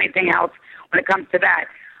cameras or anything else when it comes to that.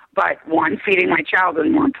 But 1, feeding my child is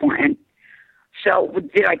more important. So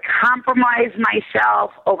did I compromise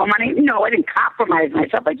myself over money? No, I didn't compromise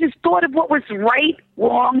myself. I just thought of what was right,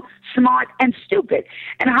 wrong, smart, and stupid.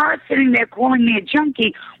 And her sitting there calling me a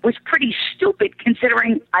junkie was pretty stupid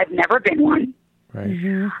considering I've never been one. Right.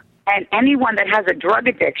 Mm-hmm. And anyone that has a drug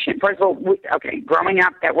addiction, first of all, growing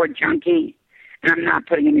up, that word junkie, and I'm not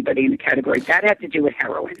putting anybody in the category, that had to do with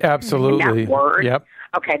heroin. Absolutely. And that word, Yep.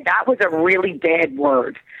 okay, that was a really bad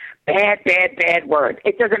word. Bad word.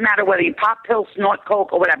 It doesn't matter whether you pop pills, snort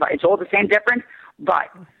coke, or whatever. It's all the same difference. But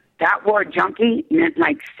that word junkie meant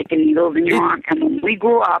like sticking needles in your arm. And when we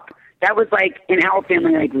grew up, that was like in our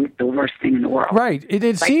family, like the worst thing in the world. Right.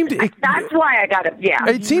 It seemed. That's why I got it. Yeah.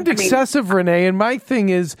 It seemed excessive, Renee. And my thing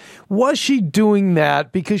is, was she doing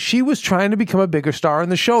that because she was trying to become a bigger star in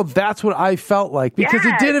the show? That's what I felt like, because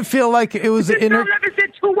it didn't feel like it was in her. Never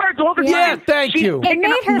said two words all the time. Yeah, thank you. It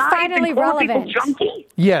made her finally relevant. Junkie.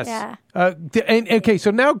 Yes. Yeah. Okay,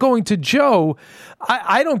 so now going to Joe,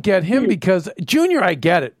 I don't get him because Junior, I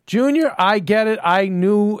get it. Junior, I get it. I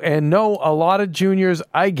knew and know a lot of juniors.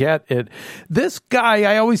 I get it. This guy,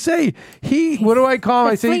 I always say, what do I call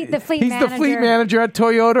him? The fleet he's manager. the fleet manager at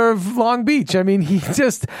Toyota of Long Beach. I mean,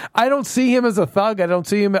 I don't see him as a thug. I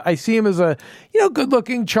see him as a,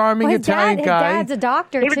 good-looking, charming Italian guy. His dad's a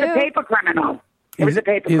doctor, He was too. a paper criminal. It was a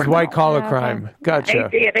paper His criminal. white-collar crime. Gotcha.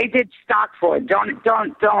 They did stock fraud. Don't.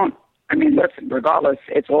 I mean, listen, regardless,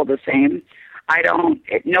 it's all the same.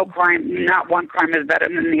 No crime, not one crime is better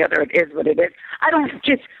than the other. It is what it is. I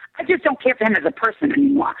just don't care for him as a person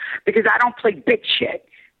anymore because I don't play bitch shit.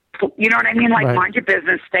 You know what I mean? Like, Right. Mind your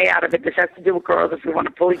business, stay out of it. This has to do with girls. If we want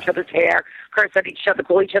to pull each other's hair, curse at each other,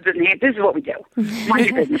 pull each other's hands, this is what we do. Mind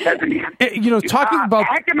your business as a man. Talking about...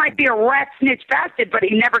 Hector might be a rat snitch bastard, but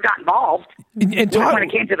he never got involved when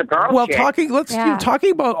it came to the girls. Well, shit.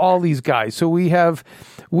 talking about all these guys. So we have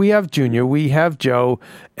Junior, we have Joe,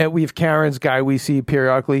 and we have Karen's guy we see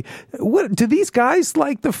periodically. What do these guys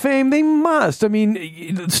like the fame? They must. I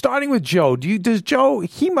mean, starting with Joe, does Joe,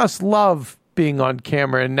 he must love being on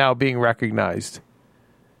camera and now being recognized.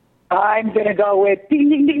 I'm going to go with ding,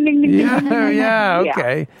 ding, ding, ding, ding. Yeah, okay. Yeah,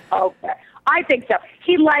 okay. I think so.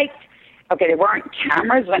 He liked, there weren't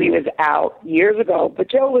cameras when he was out years ago, but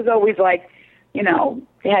Joe was always like, he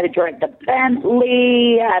had to drive the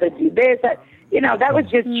Bentley, had to do this, that. That was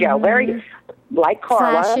just Joe. Very like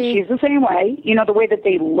Carla. Flashy. She's the same way. The way that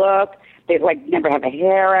they look. They never have a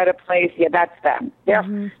hair out of place. Yeah, that's them.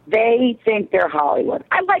 They think they're Hollywood.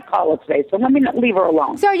 I like Carla today, so let me not leave her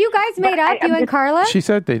alone. So are you guys made up, you and Carla? She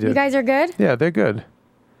said they did. You guys are good? Yeah, they're good.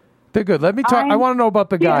 They're good. Let me talk. I want to know about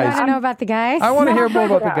the You guys. want to know about the guys? I want to hear more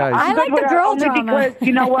about the guys. I like the girl only drama. Because,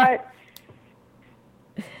 you know what?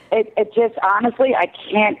 It just, honestly, I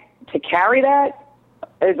can't, to carry that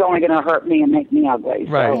is only going to hurt me and make me ugly.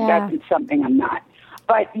 Right. So that's something I'm not.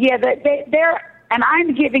 But, yeah, they're, and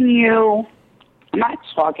I'm giving you, I'm not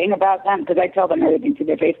talking about them because I tell them everything to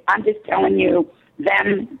their face. I'm just telling you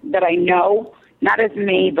them that I know, not as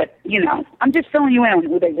me, but, I'm just filling you in on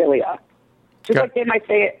who they really are. Just like they might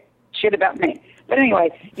say shit about me. But anyway,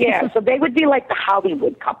 yeah, so they would be like the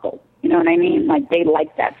Hollywood couple. You know what I mean? Like, they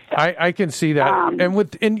like that stuff. I can see that. And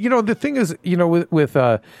the thing is,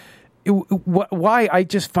 why I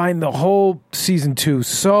just find the whole season 2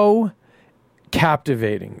 so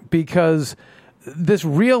captivating, because this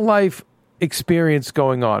real life experience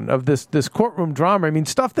going on of this courtroom drama. I mean,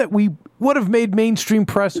 stuff that we would have made mainstream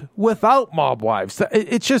press without Mob Wives.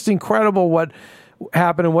 It's just incredible what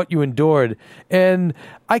happened and what you endured. And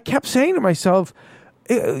I kept saying to myself,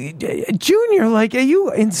 Junior, like, are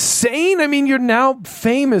you insane? I mean, you're now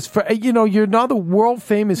famous for, you're now the world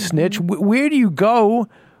famous snitch. Where do you go?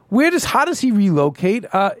 How does he relocate?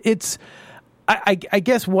 I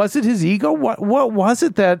guess, was it his ego? What was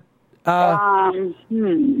it that, I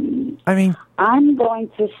mean, I'm going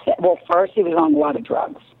to say, well, first he was on a lot of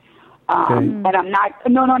drugs. And I'm not,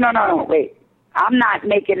 no, wait. I'm not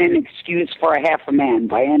making an excuse for a half a man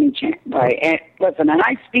by any chance. Listen, and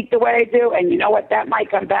I speak the way I do, and you know what? That might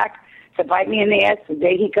come back to bite me in the ass the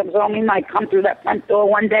day he comes home. He might come through that front door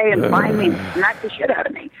one day and find me and smack the shit out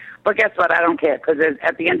of me. But guess what? I don't care, because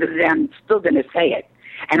at the end of the day, I'm still going to say it.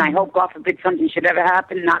 And I hope, God forbid, something should ever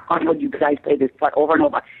happen. Knock on wood, you guys play this part over and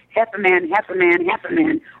over. Half a man, half a man, half a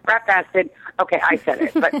man. Rat bastard. Okay, I said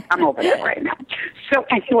it, but I'm over that right now. So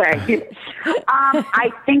anyway,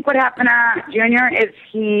 I think what happened to Junior is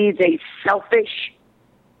he's a selfish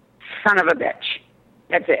son of a bitch.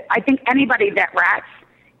 That's it. I think anybody that rats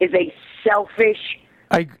is a selfish.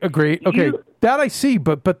 I agree. Okay, that I see,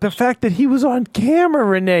 but the fact that he was on camera,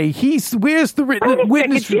 Renee, where's the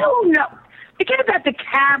witness? Forget about the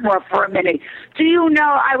camera for a minute. Do you know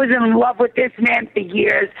I was in love with this man for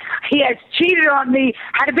years? He has cheated on me,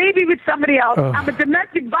 had a baby with somebody else. I'm a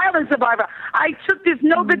domestic violence survivor. I took this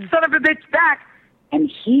no good son of a bitch back,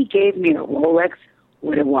 and he gave me a Rolex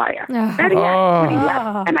with a wire. That he had when he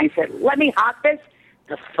left. And I said, let me hawk this.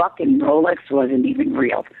 The fucking Rolex wasn't even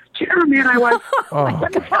real. Do you know how mad I was?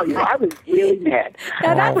 Let me tell you, I was really mad.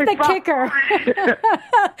 Now that's the kicker. The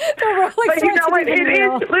Rolex but you know what? It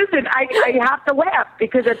is. Listen, I have to laugh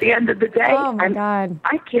because at the end of the day, oh my God,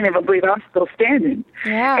 I can't even believe I'm still standing.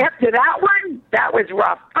 Yeah. After that one, that was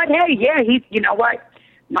rough. But hey, yeah, you know what?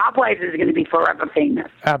 Mob Wives is going to be forever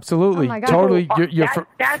famous. Absolutely. Oh my God. Totally.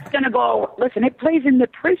 That's going to go. Listen, it plays in the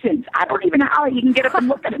prisons. I don't even know how he can get up and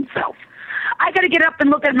look at himself. I got to get up and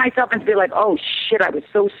look at myself and be like, oh, shit, I was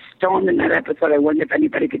so stoned in that episode, I wonder if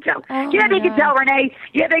anybody could tell. Yeah, they can tell, Renee.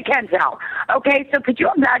 Yeah, they can tell. Okay, so could you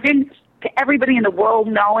imagine everybody in the world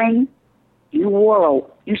knowing you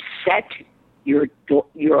set your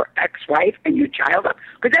ex-wife and your child up?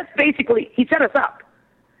 Because that's basically, he set us up.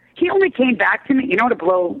 He only came back to me, you know what a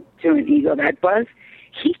blow to an ego that was?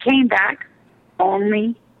 He came back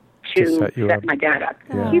only to set my dad up.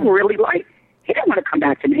 Yeah. He really he didn't want to come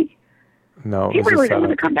back to me. No, he really didn't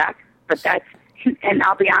want to come back. But and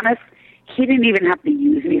I'll be honest, he didn't even have to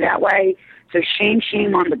use me that way. So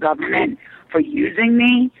shame on the government for using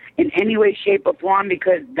me in any way, shape, or form,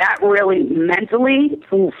 because that really mentally,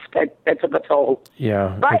 that took a toll.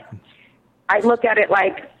 Yeah. But I look at it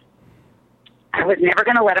like I was never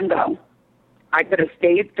going to let him go. I could have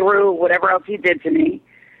stayed through whatever else he did to me.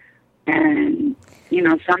 And, you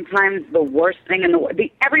know, sometimes the worst thing in the world,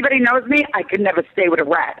 everybody knows me, I could never stay with a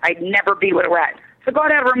rat. I'd never be with a rat. So God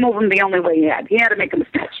had to remove him the only way he had. He had to make him a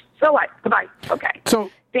sketch. So what? Goodbye. Okay. So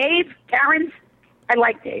Dave, Terrence, I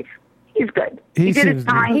like Dave. He's good. He did his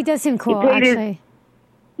time. He does seem cool, actually.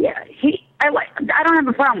 I don't have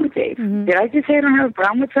a problem with Dave. Mm-hmm. Did I just say I don't have a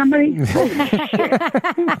problem with somebody?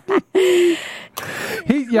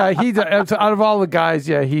 He out of all the guys,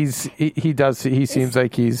 he seems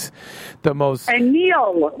like he's the most. And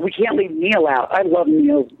Neil, we can't leave Neil out. I love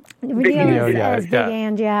Neil. Big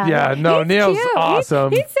Ange, Yeah, no, Neil's cute.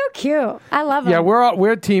 awesome. He's so cute. I love him. Yeah,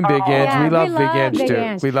 we're Team Big Ange. Yeah, we love Big Ange too.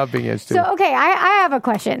 Ange. We love Big Ange too. So, okay, I have a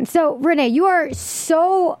question. So, Renee, you are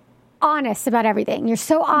so honest about everything. You're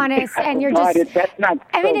so honest, and you're just. That's not.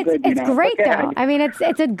 I mean, so it's great though. I mean,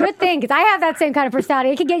 it's a good thing because I have that same kind of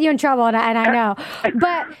personality. It can get you in trouble, and I know.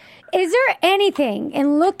 But is there anything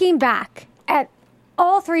in looking back at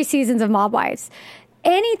all 3 seasons of Mob Wives,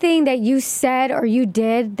 anything that you said or you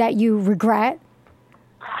did that you regret?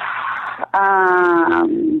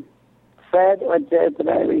 Said or did that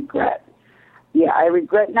I regret? Yeah, I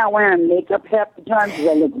regret not wearing makeup half the time because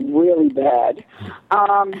I look really bad.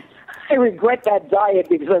 I regret that diet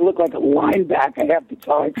because I look like a linebacker half the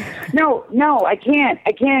time. No, I can't.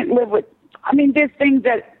 I can't live with. I mean, there's things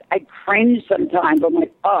that I cringe sometimes. I'm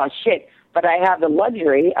like, oh shit. But I have the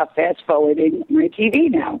luxury of fast forwarding my TV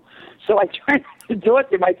now, so I try not to do it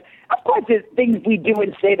to myself. Of course, there's things we do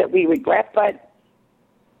and say that we regret, but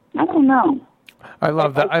I don't know. I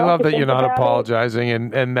love that. I love that you're not apologizing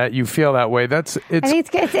and that you feel that way. It's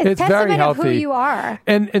very healthy. Of who you are.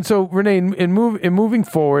 And so Renee, in moving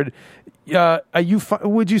forward,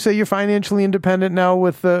 would you say you're financially independent now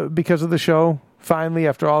because of the show? Finally,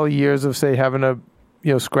 after all the years of having a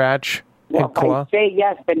scratch and claw. I say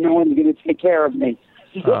yes, but no one's going to take care of me.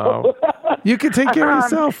 You can take care of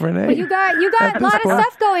yourself, Renee. Well, you got a lot of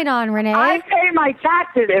stuff going on, Renee. I pay my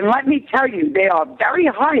taxes, and let me tell you, they are very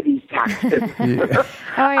high, these taxes. Oh,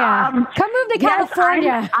 yeah. Come move to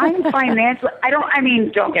California. I'm financially,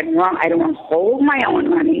 don't get me wrong, I don't hold my own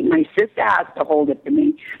money. My sister has to hold it for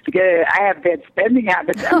me because I have bad spending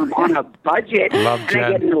habits, and I'm on a budget, and I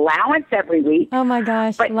get an allowance every week. Oh, my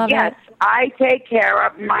gosh. But love yes, it. I take care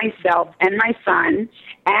of myself and my son,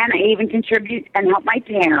 and I even contribute and help my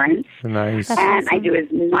parents. Nice. That's and awesome. I do as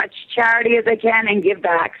much charity as I can and give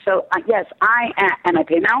back. So, yes, I am. And I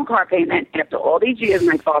pay my own car payment. After all these years,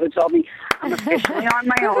 my father told me I'm officially on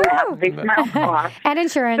my own. I have to pay for my own car. And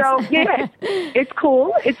insurance. So, yes, it's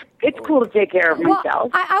cool. It's cool to take care of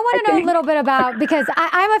myself. I want to know a little bit about, because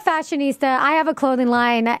I'm a fashionista. I have a clothing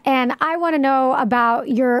line, and I want to know about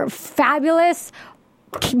your fabulous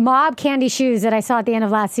mob candy shoes that I saw at the end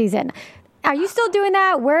of last season. Are you still doing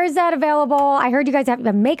that? Where is that available? I heard you guys have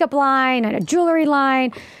a makeup line and a jewelry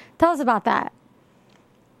line. Tell us about that.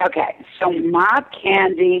 Okay, so Mob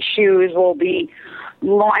Candy shoes will be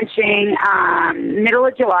launching middle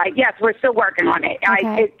of July. Yes, we're still working on it.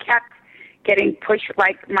 Okay. It kept getting pushed,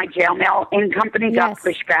 like my jail mail in company got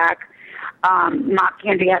pushed back. Mob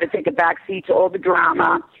Candy had to take a back seat to all the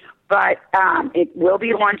drama. But it will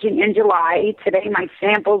be launching in July. Today, my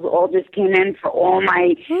samples all just came in for all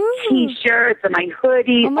my T-shirts and my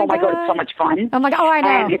hoodies. Oh, my God, it's so much fun. Oh, my God. Oh, I know.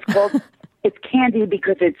 And it's called, it's candy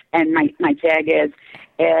because and my tag is,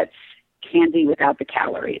 it's candy without the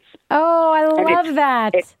calories. Oh, I love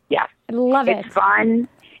that. Yeah. I love it. It's fun.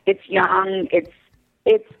 It's young.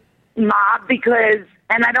 It's mob because,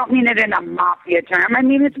 and I don't mean it in a mafia term. I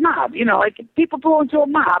mean it's mob. You know, like people belong to a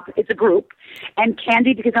mob. It's a group. And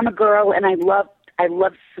candy because I'm a girl and I love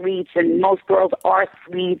sweets, and most girls are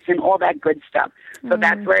sweets and all that good stuff. So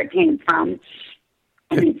that's where it came from.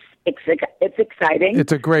 And it's exciting.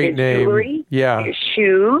 It's a great name. Jewelry, yeah. There's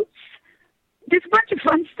shoes. There's a bunch of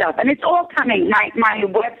fun stuff, and it's all coming. My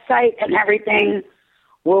website and everything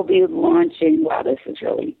will be launching. Wow, this is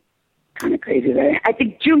really kind of crazy. I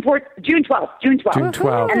think June 12th. June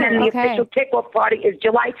 12th. And then the official kickoff party is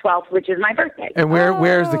July 12th, which is my birthday. And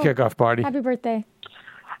where's the kickoff party? Happy birthday.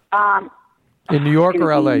 In New York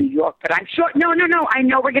or L.A.? New York, but I'm sure. No. I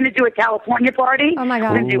know we're going to do a California party. Oh, my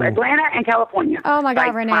God. We're going to do Atlanta and California. Oh, my God, I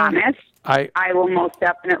Renee. promise. I will most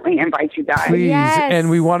definitely invite you guys. Please. Yes. And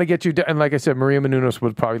we want to get you, and like I said, Maria Menounos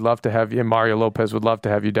would probably love to have you, and Mario Lopez would love to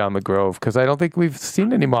have you down the Grove, because I don't think we've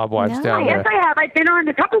seen any mob wives down there. Yes, I have. I've been on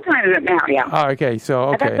a couple times with Mario. Oh, okay.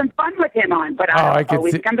 So, I've had some fun with him on, but I'll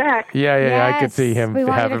always come back. Yeah, Yes. I could see him We want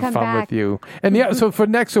you to having come fun back. with you. And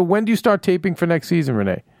so when do you start taping for next season,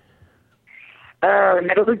 Renee?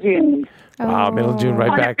 Middle of June. Wow, middle of June,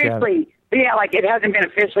 right back at it. Yeah, like it hasn't been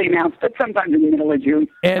officially announced, but sometime in the middle of June.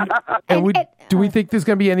 And do we think there's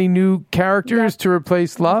going to be any new characters to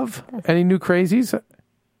replace Love? Any new crazies?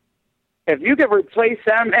 If you could replace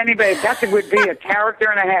anybody, that would be a character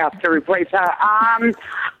and a half to replace her. I'm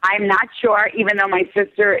not sure, even though my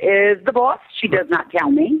sister is the boss. She does not tell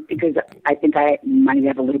me because I think I might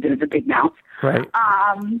have a little bit of a big mouth. Right.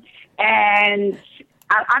 And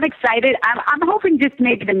I'm excited. I'm hoping just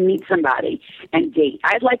maybe to meet somebody and date.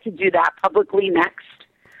 I'd like to do that publicly next.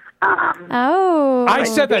 I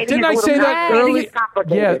said that. Didn't I say that early?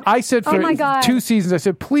 Yeah, I said for 2 seasons, I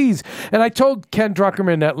said, please. And I told Ken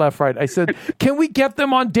Druckerman at Left Right, I said, can we get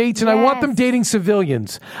them on dates? And I want them dating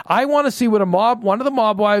civilians. I want to see what one of the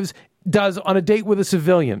mob wives does on a date with a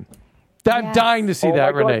civilian. I'm dying to see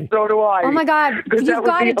that, Renee. So do I. Oh, my God. You've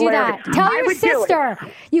got to do that. Tell your sister.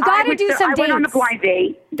 You got to do some dates. I went on a blind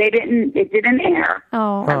date. It didn't air.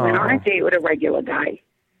 Oh. I went on a date with a regular guy.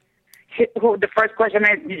 The first question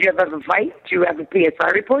I asked, did you ever have a fight? Do you have a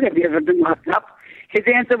PSI report? Have you ever been locked up? His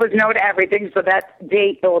answer was no to everything. So that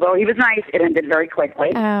date, although he was nice, it ended very quickly.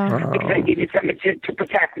 Because I needed somebody to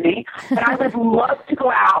protect me. But I would love to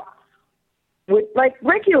go out with like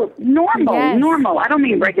regular, normal. I don't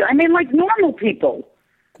mean regular. I mean like normal people.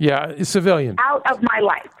 Yeah, civilian. Out of my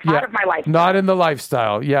life. Out of my life. Not in the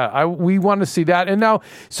lifestyle. Yeah, we want to see that. And now,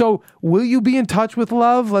 so will you be in touch with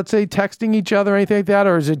Love? Let's say texting each other or anything like that?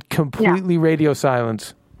 Or is it completely radio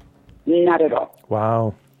silence? Not at all.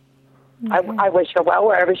 Wow. I wish her well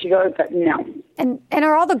wherever she goes, but no. And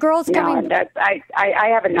are all the girls coming? No, I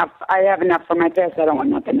have enough. I have enough for my past. I don't want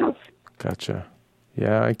nothing else. Gotcha.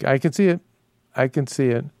 Yeah, I can see it. I can see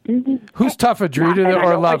it. Mm-hmm. Who's tougher, Drita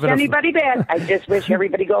or Love? I don't wish anybody bad. I just wish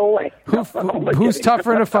everybody go away. Who's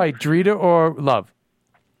tougher in a fight, Drita or Love?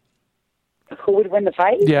 Who would win the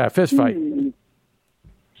fight? Yeah, fist fight.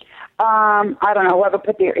 I don't know. Whoever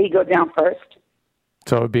put their ego down first.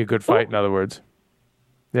 So it would be a good fight, in other words.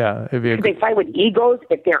 Yeah, it'd be. Could they fight with egos?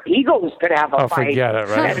 If their egos could have a fight, forget it,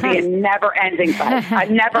 right? That'd be a never-ending fight. A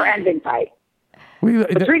never-ending fight.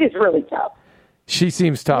 Drita's really tough. She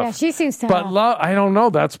seems tough. Yeah, she seems tough. But Love, I don't know.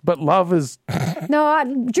 But Love is. No,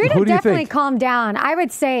 Drita definitely calmed down. I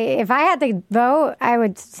would say, if I had to vote, I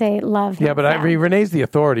would say Love. Yeah, but Renee's the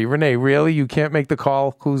authority. Renee, really? You can't make the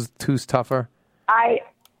call who's tougher?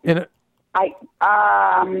 We have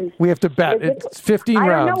to bet. It's 15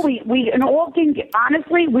 rounds. I don't know. We can all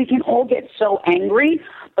honestly, we can all get so angry,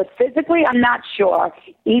 but physically, I'm not sure.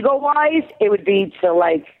 Ego-wise, it would be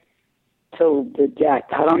till the death.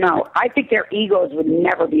 I don't know. I think their egos would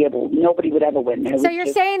never be able. Nobody would ever win. So you're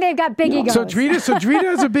saying they've got big egos? So Drita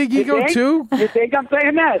has a big ego too. You think I'm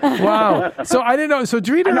saying that? Wow. So I didn't know. So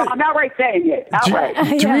Drita. No, I'm not right saying it. Outright.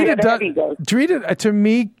 Drita to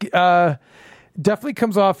me definitely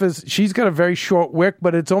comes off as she's got a very short wick,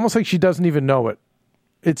 but it's almost like she doesn't even know it.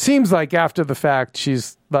 It seems like after the fact,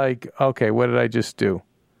 she's like, okay, what did I just do?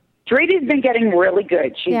 Drita's been getting really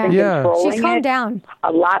good. She's been controlling She's calmed down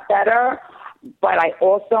a lot better. But I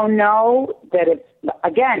also know that if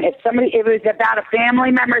it was about a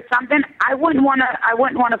family member or something, I wouldn't want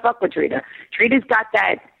to fuck with Drita. Drita's got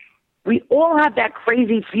that. We all have that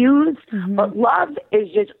crazy fuse, but Love is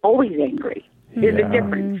just always angry. There's a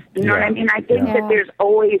difference. You know what I mean? I think that there's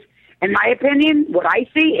always, in my opinion, what I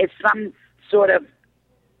see is some sort of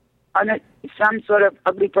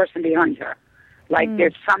ugly person behind her. Like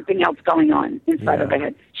there's something else going on inside of her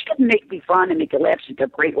head. She doesn't make me fun and make her laugh. She's a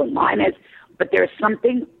great one. Mine is, but there's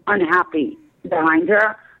something unhappy behind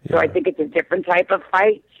her. So I think it's a different type of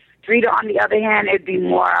fight. Drita, on the other hand, it'd be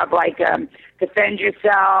more of like defend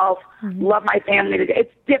yourself, love my family.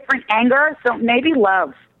 It's different anger. So maybe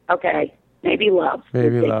love. Okay. Maybe love.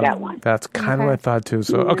 Maybe take love. That one. That's kind of what I thought too.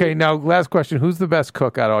 So, okay, now last question: who's the best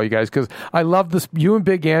cook out of all you guys? Because I love this. You and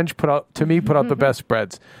Big Ange put out the best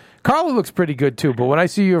spreads. Carla looks pretty good too, but when I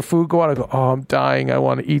see your food go out, I go, "Oh, I'm dying! I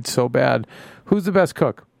want to eat so bad." Who's the best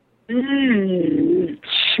cook?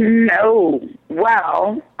 No.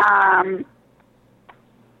 Well,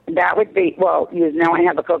 that would be, you know, I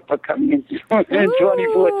have a cookbook coming in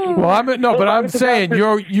 2014. Well, I'm saying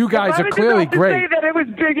you guys are clearly great. Say that it was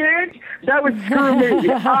Big Ange, that would screw me.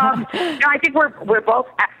 No, I think we're both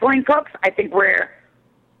excellent cooks. I think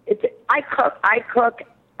I cook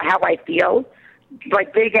how I feel.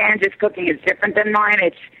 Like Big Ange's cooking is different than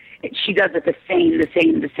mine. She does it the same.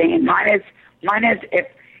 Mine is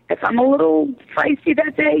if I'm a little spicy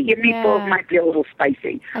that day, your meatballs might be a little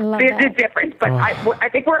spicy. There's a difference, but I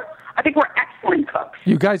think we're excellent cooks.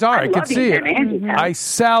 You guys are. I can see it. I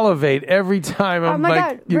salivate every time. I'm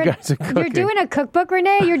like, you guys are cooking. You're doing a cookbook,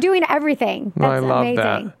 Renee. You're doing everything. That's I love amazing.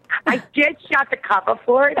 that. I did shot the cover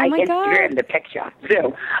for it. I Instagrammed the picture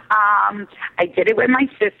too. I did it with my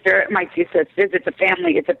sister, my two sisters. It's a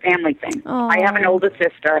family thing. Aww. I have an older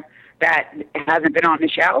sister that hasn't been on the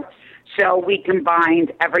show. So we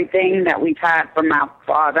combined everything that we've had from my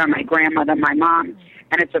father, my grandmother, my mom,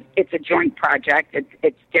 and it's a joint project.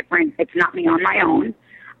 It's different. It's not me on my own.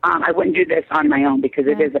 I wouldn't do this on my own because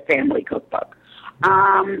it is a family cookbook.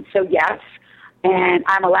 So yes, and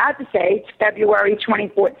I'm allowed to say it's February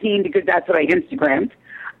 2014 because that's what I Instagrammed.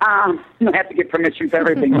 I have to get permission for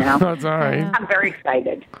everything now. That's all right. I'm very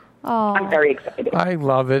excited. Oh. I'm very excited. I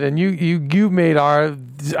love it, and you made I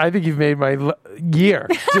think you've made my year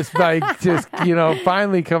just by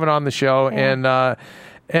finally coming on the show, and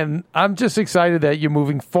I'm just excited that you're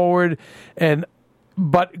moving forward,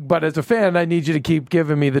 but as a fan, I need you to keep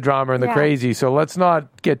giving me the drama and the crazy. So let's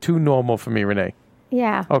not get too normal for me, Renee.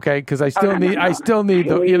 Yeah. Okay, because I still need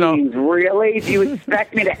the Really? Do you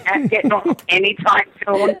expect me to get normal anytime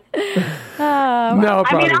soon? No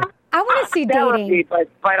problem. I want to see dating.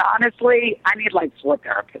 But honestly, I need like 4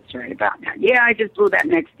 therapists right about now. Yeah, I just blew that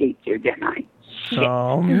next date too, didn't I? Shit.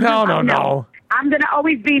 Oh, no. I'm going to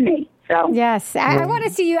always be me. So. Yes, I want to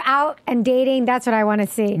see you out and dating. That's what I want to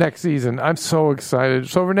see. Next season. I'm so excited.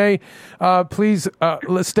 So, Renee, please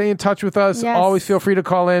let's stay in touch with us. Yes. Always feel free to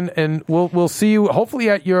call in, and we'll see you hopefully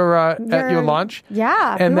at your launch.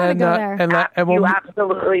 Yeah, and then go there. And we'll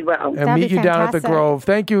absolutely will. And meet you down at the Grove.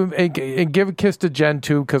 Thank you, and give a kiss to Jen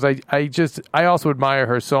too, because I also admire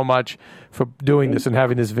her so much for doing this and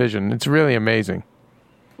having this vision. It's really amazing.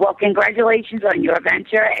 Well, congratulations on your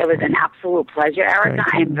venture. It was an absolute pleasure, Erica.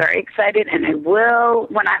 I'm very excited, and I will,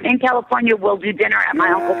 when I'm in California, we'll do dinner at my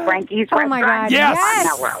Uncle Frankie's restaurant. Oh, my God. Yes.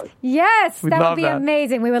 Yes, that would be that.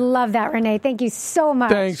 amazing. We would love that, Renee. Thank you so much.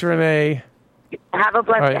 Thanks, Renee. Have a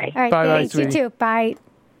blessed day. All right, bye, thanks. sweetie. You too. Bye.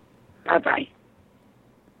 Bye-bye.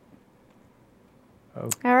 All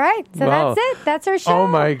right, so that's it. That's our show. Oh,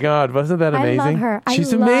 my God. Wasn't that amazing? I love her.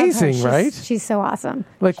 She's amazing, right? She's so awesome.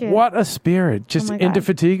 What a spirit. Just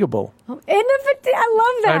indefatigable. I love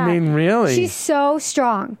that. I mean, really. She's so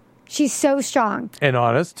strong. She's so strong. And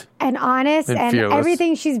honest. And fearless.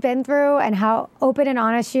 Everything she's been through and how open and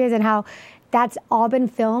honest she is and how that's all been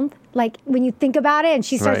filmed. Like, when you think about it and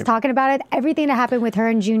she starts talking about it, everything that happened with her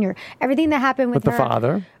and Junior, everything that happened with the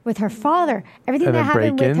father. With her father. Everything that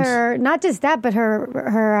happened with her, not just that, but her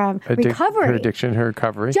recovery. Her addiction, her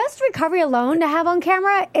recovery. Just recovery alone to have on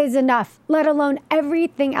camera is enough, let alone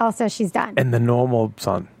everything else that she's done. And the normal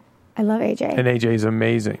son. I love AJ. And AJ is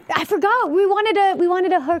amazing. I forgot. We wanted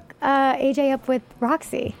to hook AJ up with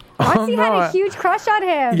Roxy. Roxy had a huge crush on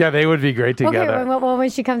him. Yeah, they would be great together. Okay, when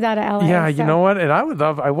she comes out of LA. Yeah, you know what? And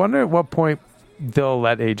I wonder at what point they'll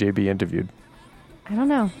let AJ be interviewed. I don't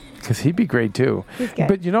know. Because he'd be great too. He's good.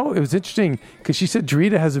 But it was interesting because she said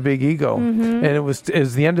Drita has a big ego, and it was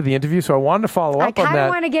the end of the interview. So I wanted to follow up on that. I kind of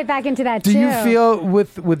want to get back into that too. Do you feel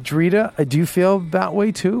with Drita? Do you feel that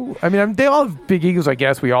way too? I mean, they all have big egos. I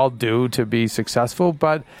guess we all do to be successful,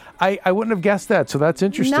 but I wouldn't have guessed that. So that's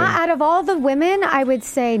interesting. Not out of all the women, I would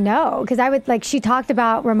say no, because I would she talked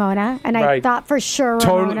about Ramona, and I thought for sure Ramona.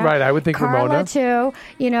 Totally right. I would think Carla Ramona too.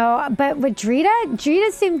 But with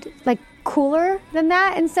Drita seemed like cooler than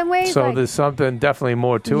that in some ways. So there's something definitely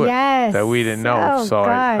more to it that we didn't know. So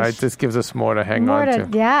it just gives us more to hang on to.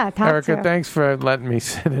 Yeah, Erica, thanks for letting me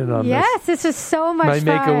sit in on this. Yes, this is so much fun.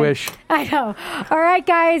 Might make a wish. I know. All right,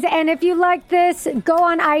 guys, and if you like this, go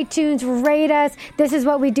on iTunes, rate us. This is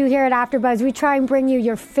what we do here at AfterBuzz. We try and bring you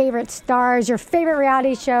your favorite stars, your favorite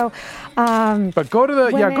reality show. But go to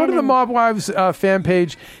the Mob Wives fan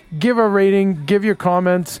page. Give a rating. Give your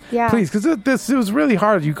comments, please, because it was really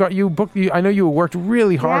hard. You booked. I know you worked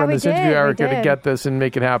really hard on this interview, Erica, to get this and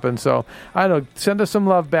make it happen. So I don't know. Send us some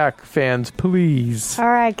love back, fans, please. All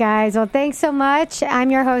right, guys. Well, thanks so much.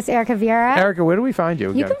 I'm your host, Erica Vieira. Erica, where do we find you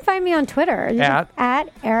again? You can find me on Twitter at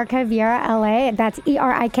Erica Vieira LA. That's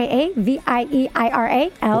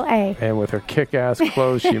ErikaVieira LA. And with her kick-ass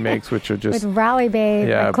clothes she makes, which are just with Rally Babe,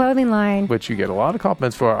 a clothing line, which you get a lot of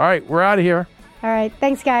compliments for. All right, we're out of here. All right.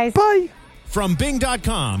 Thanks, guys. Bye. From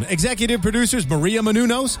Bing.com, executive producers Maria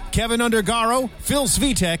Menounos, Kevin Undergaro, Phil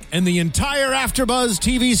Svitek, and the entire AfterBuzz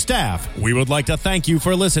TV staff, we would like to thank you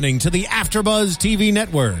for listening to the AfterBuzz TV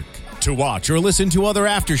network. To watch or listen to other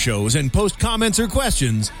after shows and post comments or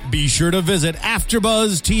questions, be sure to visit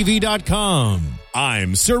AfterBuzzTV.com.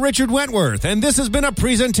 I'm Sir Richard Wentworth, and this has been a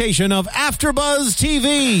presentation of AfterBuzz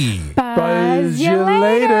TV. Buzz you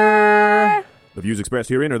later. The views expressed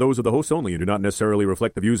herein are those of the hosts only and do not necessarily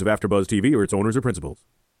reflect the views of AfterBuzz TV or its owners or principals.